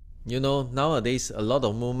 You know, nowadays a lot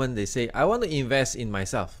of movement they say, I want to invest in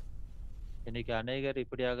myself. இன்னைக்கு அநேகர்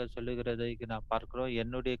இப்படியாக சொல்லுகிறதை நான் பார்க்கிறோம்.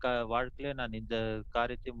 என்னுடைய வாழ்க்கையில நான் இந்த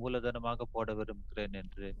காரியத்தை மூலதனமாக போட விரும்புகிறேன்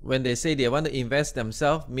என்று. When they say they want to invest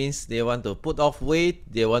themselves, means they want to put off weight,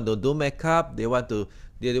 they want to do makeup, they want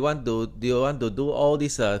to do all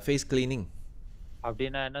this face cleaning.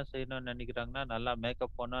 அப்படின்னா என்ன செய்யணும்னு நினைக்கிறாங்கன்னா, நல்லா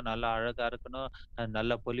மேக்கப் பண்ணணும், நல்லா அழகா இருக்கணும்,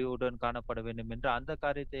 நல்ல பொலிவுடன் காணப்பட வேண்டும் என்று அந்த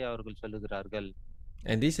காரியத்தை அவர்கள் சொல்லுகிறார்கள்.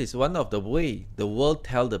 And this is one of the way the world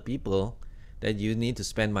tell the people that you need to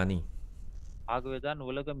spend money. ஆகவேதான்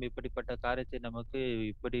உலகம் இப்படிப்பட்ட காரியத்தை நமக்கு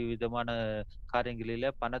இப்படி விதமான காரியங்களிலே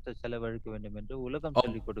பணத்தை செலவழிக்க வேண்டும் என்று உலகம்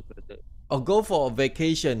சொல்லிக் கொடுக்கிறது. Or go for a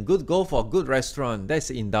vacation, go for a good restaurant, that's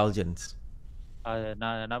indulgence.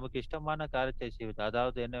 நமக்கு இஷ்டமான காரியத்தை செய்வது,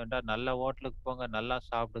 அதாவது என்னவென்றால் நல்ல ஹோட்டலுக்கு போங்க, நல்லா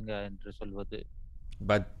சாப்பிடுங்க என்று சொல்வது.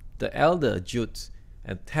 But the elder Jude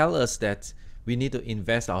tell us that we need to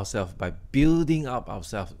invest ourselves by building up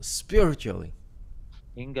ourselves spiritually.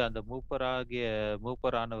 இங்க அந்த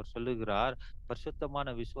மூப்பரானவர் சொல்லுகிறார், பரிசுத்தமான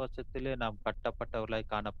விசுவாசத்திலே நாம்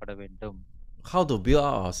கட்டப்பட்டவர்களாய் காணப்பட வேண்டும். How to build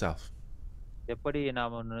up ourselves? எப்படி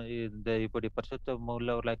நாம் இப்படி பரிசுத்தம்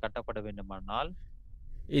உள்ளவர்களாய் கட்டப்பட வேண்டுமானால்,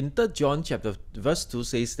 in 3 John chapter verse 2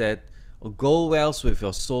 says that go well with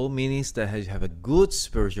your soul, meaning that you have a good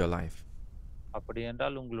spiritual life. அப்படி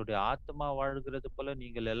என்றால் உங்களுடைய ஆத்மா வாழ்கிறது போல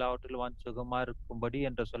நீங்கள் எல்லாவற்றிலும் சுகமா இருக்கும்படி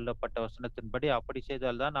என்று சொல்லப்பட்ட வசனத்தின்படி அப்படி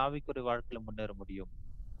செய்தால்தான் ஆவிக்குரிய வாழ்க்கையில முன்னேற முடியும்.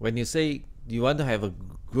 When you say you want to have a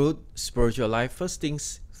good spiritual life, first things,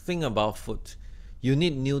 think about food. You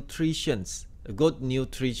need nutritions, good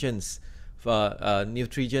nutritions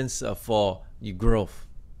for your growth.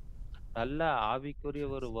 நல்ல ஆவிக்குரிய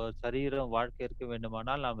ஒரு சரீரம் வாழ்க்கை இருக்க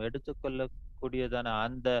வேண்டுமானால் நாம் எடுத்துக்கொள்ளக்கூடியதான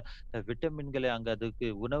அந்த விட்டமின்களை அங்க அதுக்கு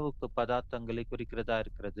உணவுக்கு பதார்த்தங்களை குறிக்கிறதா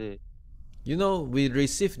இருக்கிறது. You know, we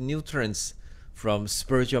receive nutrients from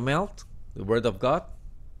spiritual milk, the word of God,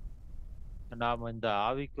 நாம் இந்த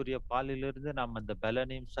ஆவிக்குரிய பாலிலிருந்து நாம் அந்த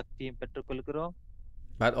பலனையும் சக்தியும் பெற்றுக்கொள்கிறோம்.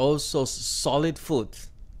 but also solid food,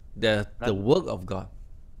 the நல் work of God.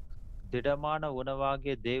 திடமான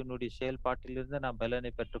உணவாகிய தேவனுடைய செயல்பாட்டிலிருந்து நாம்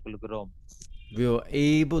பலனை பெற்றுக்கொள்கிறோம். We are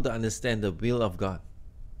able to understand the will of God.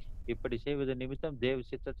 இப்படி செய்வது நிமித்தம் தேவ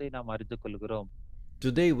சித்தத்தை நாம் அறிந்து கொள்கிறோம்.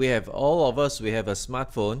 Today we have, all of us, we have a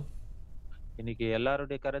smartphone. இன்னைக்கு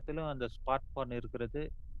எல்லாருடைய கரத்திலும் அந்த ஸ்மார்ட் போன் இருக்கிறது.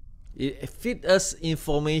 It feeds us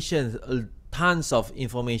information, tons of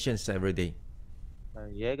informations every day.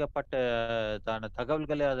 ஏகப்பட்ட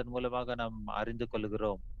தகவல்களை அதன் மூலமாக நாம் அறிந்து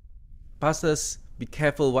கொள்கிறோம். Pastors, be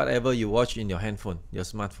careful whatever you watch in your handphone, your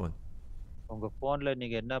smartphone. உங்க போன்ல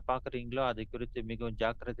நீங்க என்ன பாக்குறீங்களோ அதை குறித்து மிகவும்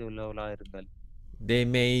ஜாக்கிரதை உள்ளவர்களா இருங்கள். They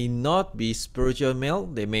may not be spiritual milk,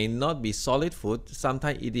 they may not be solid food,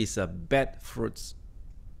 sometimes it is a bad fruits.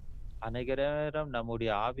 அநேக நேரம்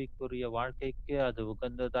நம்முடைய ஆவிக்குரிய வாழ்க்கைக்கு அது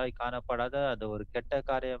உகந்ததாய் காணப்படாத அது ஒரு கெட்ட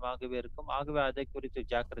காரியமாகவே இருக்கும். ஆகவே அதை குறித்து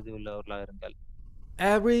ஜாக்கிரதை உள்ளவர்களா இருங்கள்.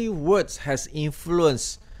 Every word has influence,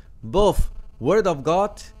 both word of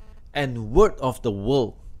God and word of the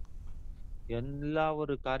world. எல்லா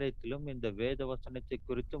ஒரு காரியத்திலும் இந்த வேத வசனத்தை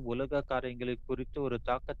குறித்தும் உலக காரியங்களை குறித்து ஒரு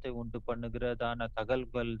தாக்கத்தை உண்டு பண்ணுகிறதான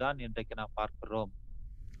தகவல்கள் தான் இன்றைக்கு நாம் பார்க்கிறோம்.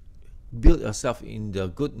 Build yourself in the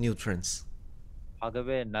good nutrients.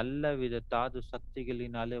 ஆகவே நல்ல வித தாது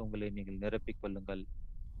சக்திகளினாலே உங்களை நீங்கள் நிரப்பிக் கொள்ளுங்கள்.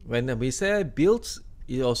 When we say build,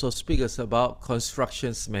 it also speaks about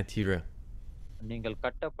constructions material. நீங்கள்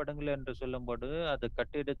கட்டப்படுங்கள் என்று சொல்லும்போது அது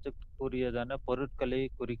கட்டிடத்துக்குரியதான பொருட்களை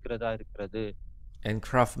குறிக்கிறதா இருக்கிறது. And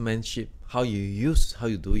craftsmanship, how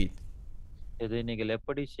you do it. இதை நீங்கள்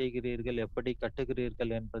எப்படி செய்கிறீர்கள், எப்படி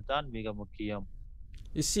கட்டுகிறீர்கள் என்பதுதான் மிக முக்கியம்.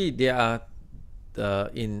 You see, there are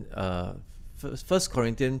in 1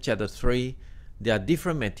 Corinthians chapter 3, there are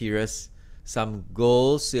different materials. Some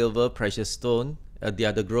gold, silver, precious stone. The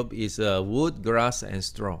other group is wood, grass, and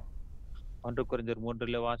straw. 1 கொரிந்தியர்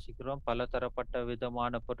 3 வாசிக்கிறோம். பல தரப்பட்ட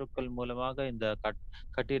விதமான பொருட்கள் மூலமாக இந்த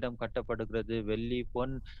கட்டிடம் கட்டப்படுகிறது. வெள்ளி,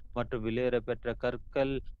 பொன் மற்றும் விலையேற பெற்ற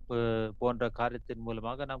கற்கள் போன்ற காரியத்தின்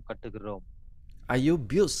மூலமாக நாம் கட்டுகிறோம். Are you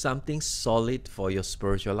built something solid for your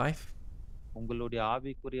spiritual life? உங்களுடைய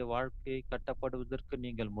ஆவிக்குரிய வாழ்க்கை கட்டப்படுவதற்கு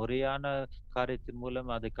நீங்கள் முறையான காரியத்தின் மூலம்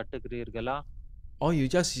அதை கட்டுகிறீர்களா? Or you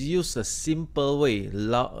just use a simple way,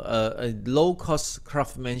 low cost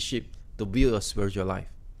craftsmanship to build a spiritual life?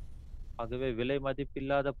 ஆகவே விலை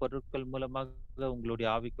மதிப்பில்லாத பொருட்கள் மூலமாக உங்களுடைய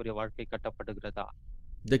ஆவிக்குரிய வாழ்க்கை கட்டப்படுகிறதா?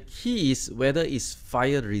 The key is whether it's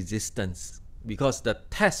fire resistance, because the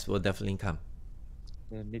test will definitely come.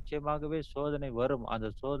 நிச்சயமாகவே சோதனை வரும்.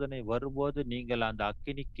 அந்த சோதனை வரும்போது நீங்கள் அந்த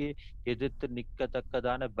அக்கினிக்கு எதிர்த்து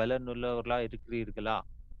நிற்கத்தக்கதான பலன் உள்ளவர்களா இருக்கிறீர்களா?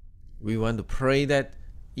 We want to pray that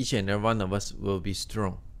each and every one of us will be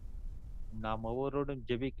strong. நாம் ஒவ்வொருவரும்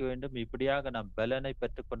ஜெபிக்க வேண்டும். இப்படியாக நாம் பலனை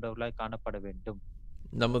பெற்றுக்கொண்டவர்களாய் காணப்பட வேண்டும்.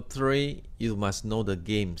 Number 3, you must know the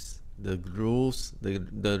games, the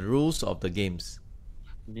rules of the games.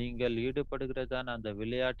 நீங்கள் ஈடுபடுகிறதான அந்த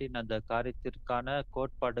விளையாட்டின் அந்த காரியத்திற்கான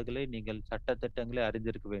கோட்பாடுகளை நீங்கள் சட்டதிட்டங்களை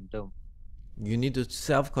அறிந்திருக்க வேண்டும். You need to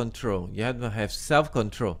self-control. You have to have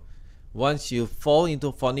self-control. Once you fall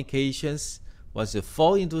into fornications, once you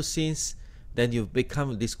fall into sins, then you become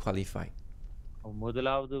disqualified.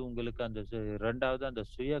 முதலாவது உங்களுக்கு அந்த இரண்டாவது அந்த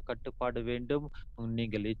சுய கட்டுப்பாடு வேண்டும்.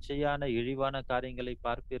 நீங்கள் இச்சையான இழிவான காரியங்களை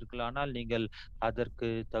பார்ப்பீர்களானால் நீங்கள் அதற்கு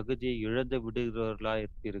தகுதியை இழந்து விடுகிறவர்களா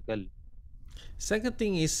இருப்பீர்கள். Second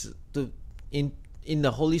thing is to in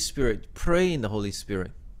the Holy Spirit, pray in the Holy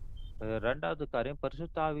Spirit. இரண்டாவது காரியம்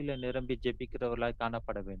பரிசுத்த ஆவியில நிரம்பி ஜெபிக்கிறவர்களாய்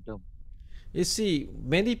காணப்பட வேண்டும். You see,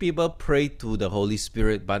 many people pray to the Holy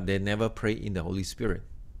Spirit, but they never pray in the Holy Spirit.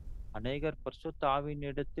 அநேகர் பரிசுத்த ஆவியின்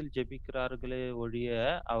இடத்தில் ஜெபிக்கிறார்களே ஒழிய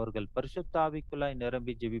அவர்கள் பரிசுத்த ஆவிக்குள்ளாய்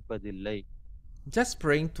நிரம்பி ஜெபிப்பதில்லை. Just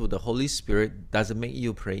praying to the Holy Spirit doesn't make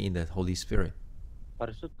you pray in the Holy Spirit.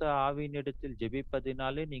 பரிசுத்த ஆவியின் இடத்தில்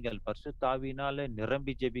ஜெபிப்பதினாலே நீங்கள் பரிசுத்த ஆவியினாலே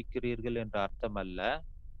நிரம்பி ஜெபிக்கிறீர்கள் என்ற அர்த்தம் அல்ல.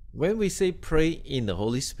 When we say pray in the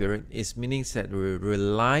Holy Spirit, it means that we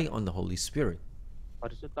rely on the Holy Spirit.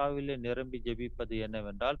 பரிசுத்த ஆவியிலே நிரம்பி ஜெபிப்பது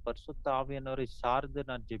என்னவென்றால் பரிசுத்த ஆவியானவரை சார்ந்து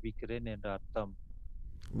நான் ஜெபிக்கிறேன் என்ற அர்த்தம்.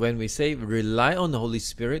 When we say rely on the Holy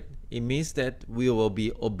Spirit, it means that we will be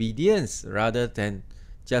obedience rather than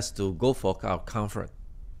just to go for our comfort.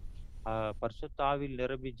 பரிசுத்த ஆவியில்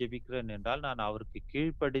நிரம்பி ஜெபிக்கிறேன் என்றால், நான் அவருக்கு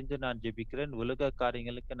கீழ்ப்படிந்து நான் ஜெபிக்கிறேன். உலக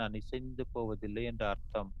காரியங்களுக்கு நான் இசைந்து போவதில்லை என்று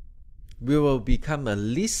அர்த்தம். We will become a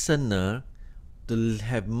listener to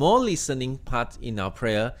have more listening part in our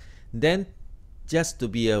prayer than just to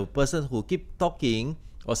be a person who keep talking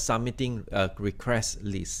or submitting a request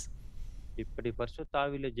list. இப்படி பரிசுத்த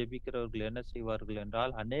ஆவியில ஜெபிக்கிறவர்கள் என்ன செய்வார்கள்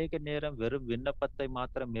என்றால், அநேக நேரம் வெறும் விண்ணப்பத்தை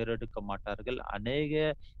மாத்திரம் ஏறெடுக்க மாட்டார்கள்.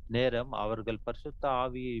 அநேக நேரம் அவர்கள் பரிசுத்த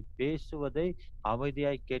ஆவி பேசுவதை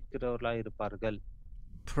அமைதியாய் கேட்கிறவர்களாய் இருப்பார்கள்.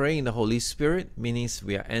 Praying in the Holy Spirit means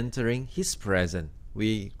we are entering His presence.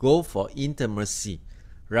 We go for intimacy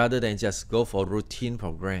rather than just go for routine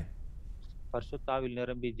program. பரிசுத்த ஆவியில்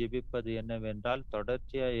நிரம்பி ஜெபிப்பது என்னவென்றால்,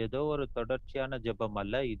 ஏதோ ஒரு தொடர்ச்சியான ஜெபம்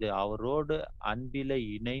அல்ல. இது அவரோடு அன்பிலே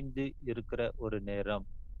இணைந்து இருக்கிற ஒரு நேரம்.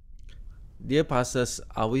 Dear pastors,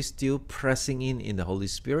 are we still pressing in the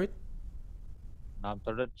Holy Spirit? நாம்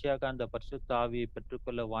தொடர்ச்சியாக அந்த பரிசுத்த ஆவியை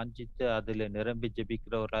பெற்றுக்கொள்ள வாஞ்சித்து அதிலே நிரம்பி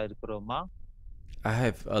ஜெபிக்கிறவர்களா இருக்கிறோமா? I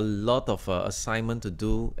have a lot of assignment to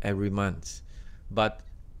do every month, but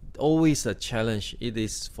always a challenge it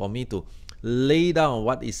is for me to lay down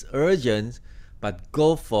what is urgent but go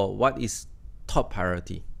for what is top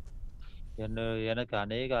priority. எனக்கு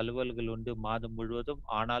அநேக அலுவல்கள் உண்டு மாதம் முழுவதும்.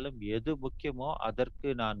 ஆனாலும் எது முக்கியமோ அதற்கு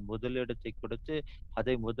நான் முதலிடத்தை கொடுத்து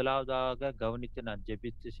அதை முதலாவதாக கவனித்து நான்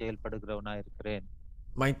ஜெபித்து செயல்படுகிறவனா இருக்கிறேன்.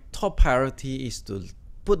 My top priority is to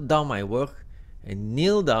put down my work and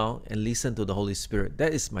kneel down and listen to the Holy Spirit.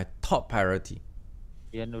 That is my top priority.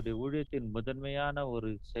 என்னுடைய ஊழியத்தின் முதன்மையான ஒரு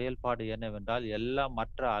செயல்பாடு என்னவென்றால், எல்லா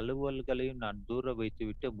மற்ற அலுவல்களையும் நான் தூர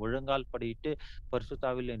வைத்துவிட்டு முழங்கால் படியிட்டு பரிசுத்த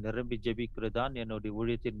ஆவியிலே நிரம்பி ஜெபிக்கிறது தான் என்னுடைய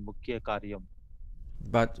ஊழியத்தின் முக்கிய காரியம்.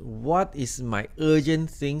 But what is my urgent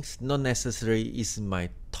things not necessarily is my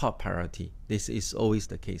top priority. This is always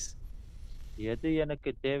the case. எது எனக்கு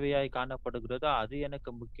தேவையாய் காணப்படுகிறதோ அது எனக்கு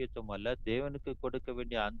முக்கியத்துவம் அல்ல. தேவனுக்கு கொடுக்க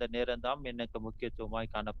வேண்டிய அந்த நேரம்தான் எனக்கு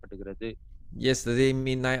முக்கியத்துவமாய் காணப்படுகிறது. Yesterday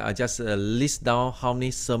midnight, I just list down how many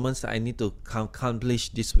sermons I need to accomplish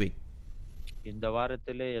this week. இந்த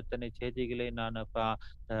வாரத்திலே எத்தனை செய்திகளை நான்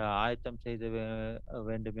ஆயத்தம் செய்த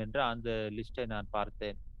வேண்டும் என்று அந்த லிஸ்டை நான்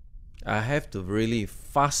பார்த்தேன். I have to really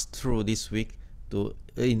fast through this week to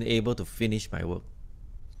enable to finish my work.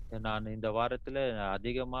 நான் இந்த வாரத்துல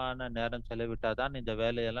அதிகமான நேரம் செலவிட்டாதான் இந்த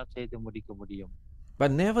வேலையெல்லாம் செய்து முடிக்க முடியும்.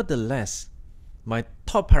 But nevertheless, my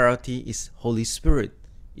top priority is Holy Spirit.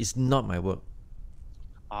 It's not my work.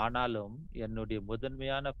 ஆனாலும் என்னுடைய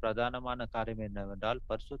முதன்மையான பிரதானமான காரியம் என்னவென்றால்,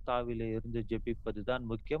 பரிசுத்த ஆவியிலே இருந்து ஜெபிப்பதுதான்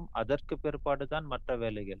முக்கியம். அதற்கு பிற்பாடுதான் மற்ற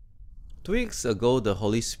வேலைகள். 2 weeks ago, the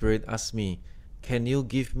Holy Spirit asked me, "Can you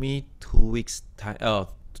give me 2 weeks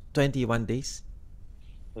 21 days?"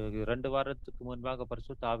 2 வாரத்துக்கு முன்பாக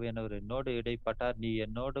பரிசுத்த ஆவியானவர் என்னோடு இடைப்பட்டார். நீ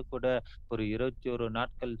என்னோடு கூட ஒரு 21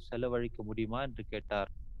 நாட்கள் செலவழிக்க முடியுமா என்று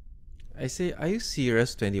கேட்டார். I say, "Are you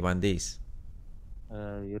serious? 21 days?"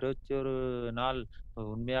 21 நாள்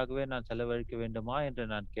உண்மையாகவே நான் செலவழிக்க வேண்டுமா என்று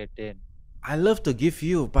நான் கேட்டேன். I love to give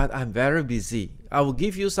you, but I'm very busy. I will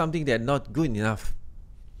give you something that not good enough.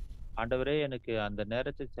 ஆண்டவரே, எனக்கு அந்த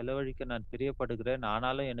நேரத்தை செலவழிக்க நான் பிரியப்படுகிறேன்.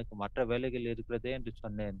 ஆனாலும் எனக்கு மற்ற வேலைகள் இருக்கிறதே என்று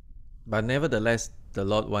சொன்னேன். But nevertheless, the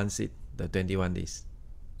Lord wants it, the 21 days.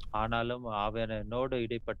 ஆனாலும் அவர் என்னோடு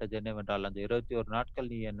இடைப்பட்டது என்னவென்றால், அந்த 21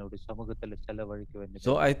 நாட்கள் நீ என்னுடைய சமூகத்தில் செலவழிக்க வேண்டும்.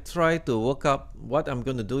 So I try to work up what I'm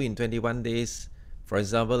going to do in 21 days. For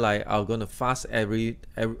example, I'm going to fast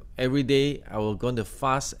every day. I will going to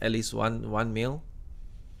fast at least one meal.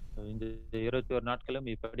 இந்த 21 நாட்களும்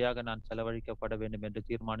இப்படியாக நான் செலவழிக்கப்பட வேண்டும் என்று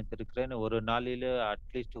தீர்மானித்திருக்கிறேன். ஒரு நாளிலே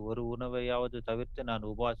அட்லீஸ்ட் ஒரு உணவையாவது தவிர்த்து நான்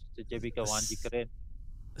உபவாசித்து ஜெபிக்க வாஞ்சிக்கிறேன்.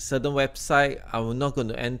 Certain website I'm not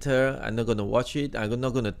going to enter. I'm not going to watch it. I'm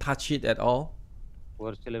not going to touch it at all.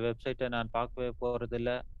 ஒரு சில வெப்சைட்டை நான் பார்க்கவே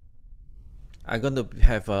போறதில்லை. I'm going to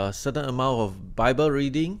have a certain amount of Bible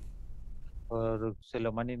reading. ஒரு சில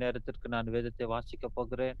மணி நேரத்திற்கு நான் வேதத்தை வாசிக்க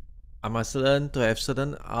போகிறேன். I must learn to have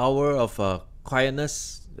certain hour of quietness,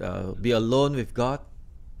 be alone with God.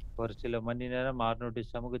 ஒரு சில மணி நேரம் அவருடைய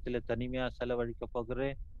சமூகத்தில் தனிமையா செலவழிக்க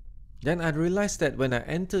போகிறேன். Then I realized that when I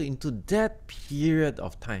enter into that period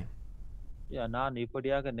of time, நான்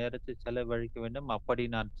இப்படியாக நேரத்தை செலவழிக்க வேண்டும். அப்படி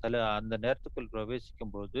நான் அந்த நேரத்துக்குள்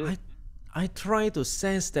பிரவேசிக்கும் போது I try to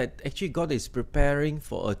sense that actually God is preparing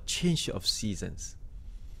for a change of seasons.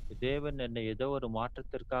 தேவன் என்னை ஏதோ ஒரு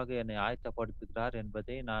மாற்றத்திற்காக என்னை ஆயத்தப்படுத்துகிறார்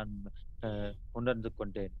என்பதை நான் உணர்ந்து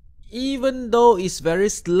கொண்டேன். Even though it's very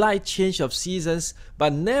slight change of seasons,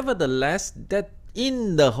 but nevertheless, that in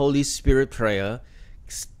the Holy Spirit prayer,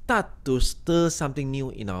 start to stir something new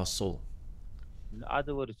in our soul.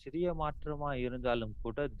 அது ஒரு சிறிய மாற்றமா இருந்தாலும்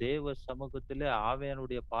கூட தேவ சமூகத்திலே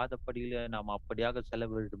ஆவியானுடைய பாதப்படியிலே நாம் அப்படியாக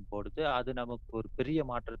செலவிடும் பொழுது அது நமக்கு ஒரு பெரிய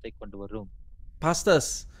மாற்றத்தை கொண்டு வரும். Pastors,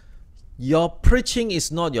 Your preaching is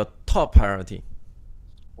not your top priority.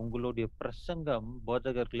 உங்களுடைய பிரசங்கம்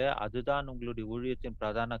போதகர்களே அதுதான் உங்களுடைய ஊழியத்தின்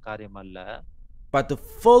பிரதான காரியம் அல்ல. But to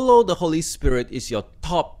follow the Holy Spirit is your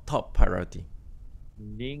top priority.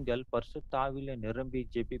 நீங்கள் பரிசுத்த ஆவியிலே நிரம்பி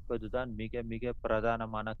ஜெபிப்பதுதான் மிக மிக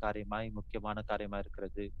பிரதானமான காரியமாய் முக்கியமான காரியமாய்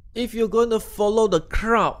இருக்கிறது. If you're going to follow the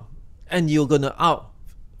crowd and you're going to out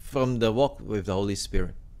from the walk with the Holy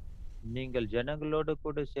Spirit, நீங்கள் ஜனங்களோடு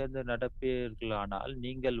கூட சேர்ந்து நடப்பீர்களானால்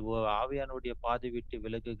நீங்கள் ஆவியானுடைய பாதை விட்டு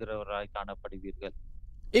விலகுகிறவராய் காணப்படுவீர்கள்.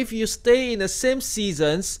 if you stay in the same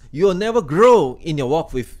seasons, you'll never grow in your walk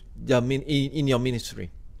with in your ministry.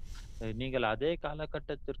 நீங்கள் அதே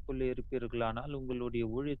காலகட்டத்திற்குள்ளே இருப்பீர்களானால் உங்களுடைய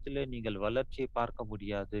ஊழியத்திலே நீங்கள் வளர்ச்சியை பார்க்க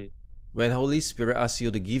முடியாது. When Holy Spirit asks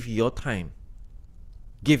you to give your time,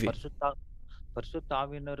 give it. பரிசுத்த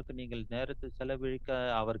ஆவியானவருக்கு நீங்கள் நேரத்தை செலவழிக்க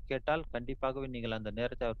அவர் கேட்டால் கண்டிப்பாகவே நீங்கள் அந்த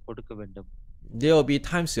நேரத்தை அவர் கொடுக்க வேண்டும். There will be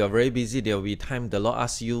times you are very busy. There will be time the Lord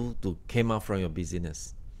asks you to come out from your busyness.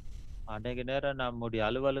 அநேக நேரம் நம்முடைய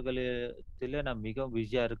அலுவலகத்திலே நாம் மிகவும்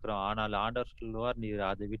பிஸியா இருக்கிறோம். ஆனால் ஆண்டவர் சொல்லுவார் நீ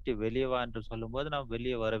அதை விட்டு வெளியே வா என்று சொல்லும்போது நாம்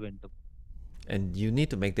வெளியே வர வேண்டும். And you need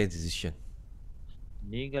to make that decision.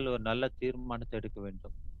 நீங்கள் ஒரு நல்ல தீர்மானத்தை எடுக்க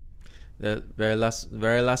வேண்டும். The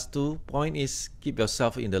very last 2 point is keep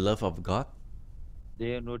yourself in the love of God.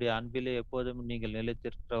 தேவனுடைய அன்பிலே எப்போதும் நீங்கள்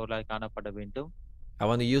நிலைத்திருக்கிறவர்களாய் காணப்பட வேண்டும். I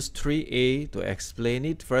want to use 3A to explain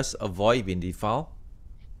it. First, avoid being defiled.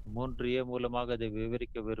 3A மூலமாக அதை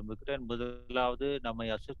விவரிக்க விரும்புகிறேன். முதலாவது நம்மை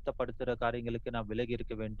அசுத்தப்படுத்துகிற காரியங்களுக்கு நாம் விலகி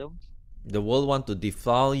இருக்க வேண்டும். The world want to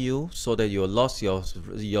defile you so that you lost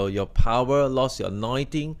your power, lost your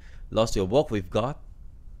anointing, lost your walk with God.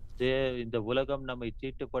 இந்த உலகம் நம்மை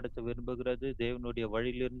தீட்டுப்படுத்த விரும்புகிறது. தேவனுடைய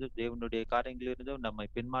வழியிலிருந்து தேவனுடைய காரியங்களிலிருந்து நம்மை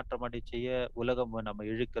பின்மாற்றமடை செய்ய உலகம் நம்மை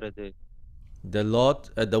இழுக்கிறது.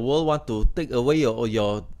 The world want to take away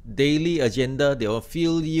your daily agenda. They will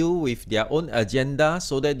fill you with their own agenda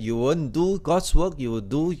so that you won't do God's work. You will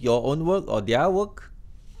do your own work or their work.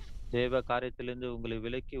 தேவ காரியத்திலிருந்து உங்களை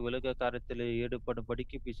விலக்கி உலக காரியத்தில்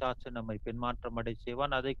ஈடுபடும்படிக்கு பிசாசு நம்மை பின்மாற்றமடை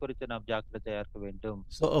செய்வான். அதை குறித்து நாம் ஜாக்கிரதையா இருக்க வேண்டும்.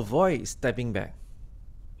 So avoid stepping back.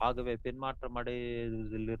 ஆகவே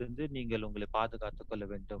பின்மாற்றமடைவதிலிருந்து நீங்கள் உங்களை பாதுகாத்துக் கொள்ள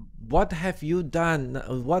வேண்டும். What have you done?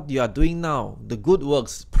 What you are doing now? The good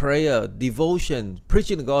works, prayer, devotion,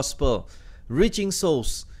 preaching the gospel, reaching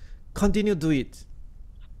souls. Continue to do it.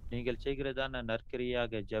 நீங்கள் செய்கிறதான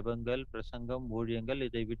நற்கிரியாக ஜெபங்கள், பிரசங்கம், ஊழியங்கள்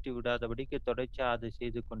இதை விட்டு விடாதபடிக்கு தொடர்ச்சியா அதை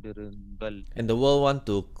செய்து கொண்டிருங்கள். And the world want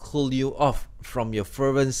to cool you off from your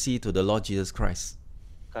fervency to the Lord Jesus Christ.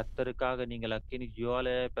 கர்த்தருக்காக நீங்கள் அக்கினி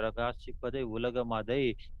ஜுவாலையை பிரகாசிப்பதை உலகம்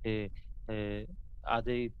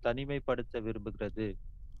அதை தனிமைப்படுத்த விரும்புகிறது.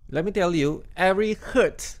 Let me tell you, every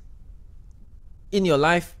hurt in your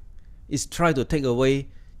life is trying to take away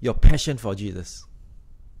your passion for Jesus.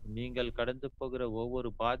 நீங்கள் கடந்து போகிற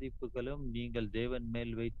ஒவ்வொரு பாதிப்புகளும் நீங்கள் தேவன்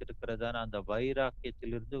மேல் வைத்திருக்கிறதான அந்த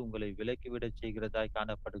வைராக்கியத்திலிருந்து உங்களை விலக்கிவிட செய்கிறதாய்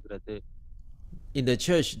காணப்படுகிறது. In the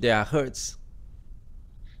church there are hurts.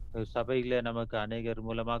 சபையிலே நமக்கு அநேகர்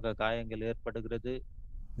மூலமாக காயங்கள் ஏற்படுகிறது.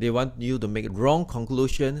 They want you to make wrong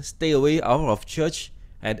conclusion, stay away out of church,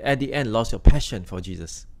 and at the end lost your passion for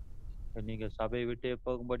Jesus. நீங்க சபை விட்டே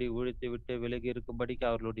போகும்படி ஊழியத்தை விட்டு விலகி இருக்கும்படிக்கு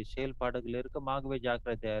அவர்களுடைய செயல்பாடுகள் இருக்குமாகவே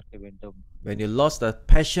ஜாக்கிரதையா இருக்க வேண்டும். When you lost the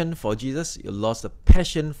passion for Jesus, you lost the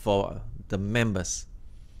passion for the members.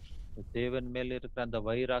 தேவன் மேல் இருக்கிற அந்த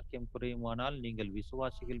வைராக்கியம் குறையுமானால் நீங்கள்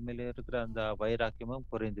விசுவாசிகள் மேல் இருக்கிற அந்த வைராக்கியமும்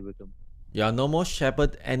குறைந்துவிடும். You are no more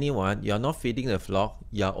shepherd anyone. You are not feeding the flock.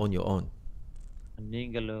 You are on your own.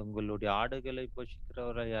 நீங்கள் உங்களுடைய ஆடுகளை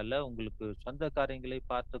போஷிக்கிறவரை அல்ல, உங்களுக்கு சொந்த காரியங்களை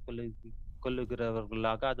பார்த்து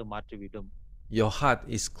கொள்ளுகிறவர்களாக அது மாற்றிவிடும். Your heart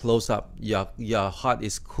is closed up. Your heart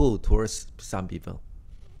is cool towards some people.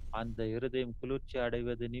 அந்த இருதயம் குளிர்ச்சி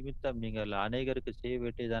அடைவது நிமித்தம் நீங்கள் அநேகருக்கு செய்ய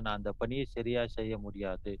வேண்டியதான அந்த பணியை சரியா செய்ய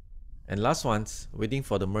முடியாது. And last one's waiting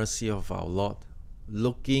for the mercy of our Lord,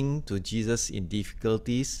 looking to Jesus in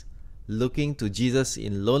difficulties, looking to Jesus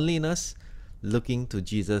in loneliness, looking to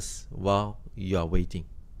Jesus while you are waiting.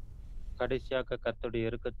 கடைசியாக கர்த்தருடைய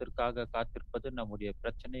இரக்கத்திற்காக காத்திருப்பது, நம்முடைய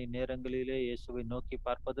பிரச்சனை நேரங்களிலே இயேசுவை நோக்கி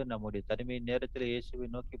பார்ப்பது, நம்முடைய தனிமை நேரத்திலே இயேசுவை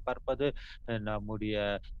நோக்கி பார்ப்பது, நம்முடைய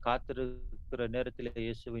காத்திருக்கிற நேரத்திலே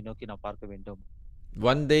இயேசுவை நோக்கி நாம் பார்க்க வேண்டும்.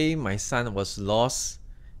 One day my son was lost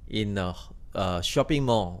in a shopping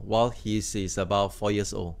mall while he is about 4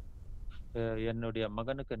 years old. என்னுடைய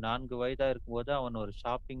மகனுக்கு 4 வயதா இருக்கும்போது அவன் ஒரு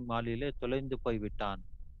ஷாப்பிங் மாலிலே தொலைந்து போய் விட்டான்.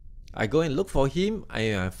 I go and look for him.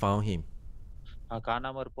 I found him.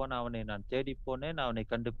 காணாமற் போன அவனை நான் தேடி போனேன், அவனை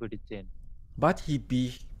கண்டுபிடித்தேன்.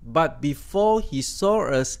 But before he saw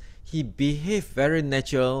us, he behaved very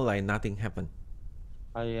natural, like nothing happened.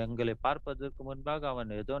 எங்களை பார்ப்பதற்கு முன்பாக அவன்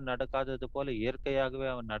ஏதோ நடக்காதது போல இயற்கையாகவே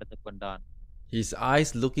அவன் நடந்து கொண்டான். His eyes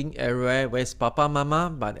looking everywhere, where's Papa, Mama?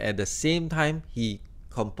 But at the same time, he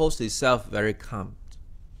composed himself very calm.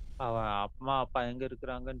 அவன் அம்மா, அப்பா எங்க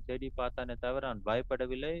இருக்கிறாங்கன்னு தேடி பார்த்தானே தவிர, அவன்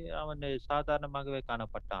பயப்படவில்லை. அவன் சாதாரணமாகவே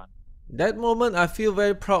காணப்பட்டான். That moment, I feel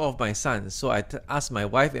very proud of my son. So I asked my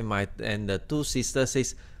wife and the two sisters,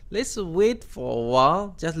 says, let's wait for a while.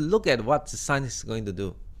 Just look at what the son is going to do.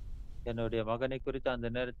 என்னுடைய மகனை குறித்து அந்த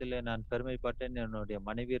நேரத்திலே நான் பெருமைப்பட்டேன். என்னுடைய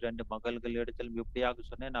மனைவி 2 மகள்களிடத்திலும் இப்படியாக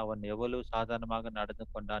சொன்னேன். அவன் எவ்வளவு சாதாரணமாக நடந்து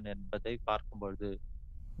கொண்டான் என்பதை பார்க்கும்பொழுது,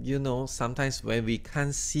 You know, sometimes when we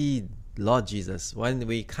can't see Lord Jesus, when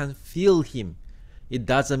we can't feel him, it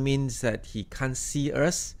doesn't mean that he can't see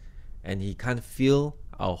us and he can't feel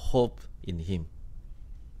our hope in him.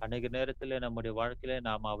 அநேக நேரத்திலே நம்முடைய வாழ்க்கையிலே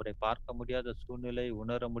நாம் அவரை பார்க்க முடியாத சூழ்நிலை,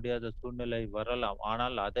 உணர முடியாத சூழ்நிலை வரலாம்.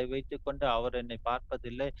 ஆனால் அதை வைத்துக்கொண்டு அவர் என்னை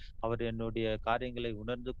பார்ப்பதில்லை, அவர் என்னுடைய காரியங்களை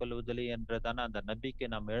உணர்ந்து கொள்வதில்லை என்றதான அந்த நம்பிக்கை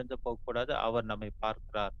நாம் இழந்து போகக்கூடாது. அவர் நம்மை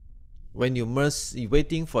பார்க்கிறார். When you're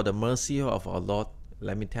waiting for the mercy of our Lord,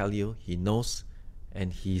 let me tell you, he knows and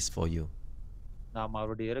he is for you. நாம்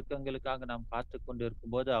அவருடைய இரக்கங்களுக்காக நாம் காத்து கொண்டு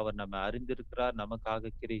இருக்கும்போது அவர் நம்மை அறிந்திருக்கிறார்,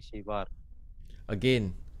 நமக்காக கிரியை செய்வார். Again,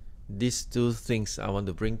 these two things I want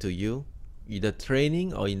to bring to you, either training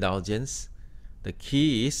or indulgence. The key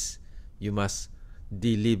is you must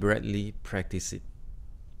deliberately practice it.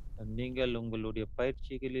 நீங்கள் உங்களுடைய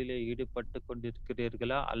பயிற்சிகளிலே ஈடுபட்டு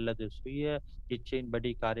கொண்டிருக்கிறீர்களா அல்லது சுய இச்சையின்படி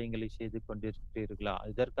காரியங்களை செய்து கொண்டிருக்கிறீர்களா?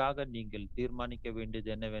 இதற்காக நீங்கள் தீர்மானிக்க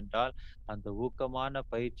வேண்டியது என்னவென்றால், அந்த ஊக்கமான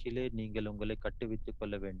பயிற்சியிலே நீங்கள் உங்களை கட்டுவித்துக்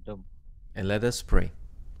கொள்ள வேண்டும். And let us pray.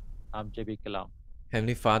 நாம் ஜெபிக்கலாம்.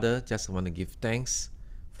 Heavenly Father, just want to give thanks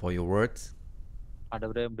for your words.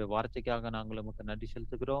 ஆண்டவரே, உம்முடைய வார்த்தைக்காக நாங்கள் உமக்கு நன்றி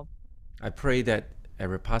செலுத்துகிறோம். I pray that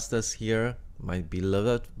every pastors here, my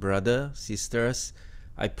beloved brother, sisters,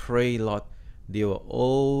 I pray, Lord, they will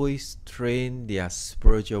always train their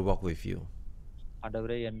spiritual walk with you.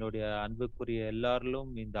 ஆண்டவரே, என்னுடைய அன்புக்குரிய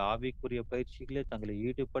எல்லாரிலும் இந்த ஆவிக்குரிய பயிற்சிகளை தங்களை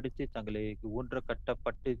ஈடுபடுத்தி தங்களை ஊன்ற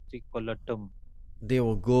கட்டப்படுத்திக் கொள்ளட்டும். They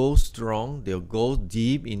will go strong, they will go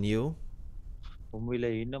deep in you.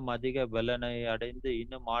 உம்மிலே இன்னும் அதிக பலனை அடைந்து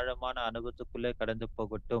இன்னும் ஆழமான அனுபவத்துக்குள்ளே கடந்து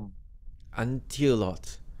போகட்டும். Until, Lord,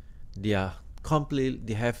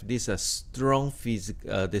 they have this strong physique,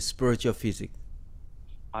 the spiritual physique.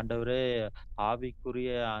 ஆண்டவரே, ஆவிக்குரிய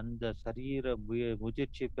அந்த சரீர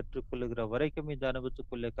முதிர்ச்சியை பெற்றுக்கொள்ளுகிற வரைக்கும் இந்த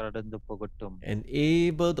அனுபவத்துக்குள்ளே கடந்து போகட்டும். And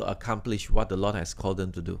able to accomplish what the Lord has called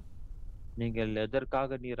them to do. நீங்கள்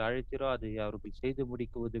எதற்காக நீர் அழைத்தீரோ அதை அவர்கள் செய்து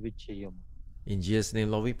முடிக்க உதவி செய்யும். In Jesus' name,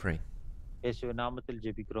 Lord, we pray. இயேசுவின் நாமத்தில்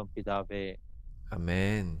ஜெபிக்கிறோம் பிதாவே.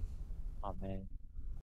 Amen. ஆமென்.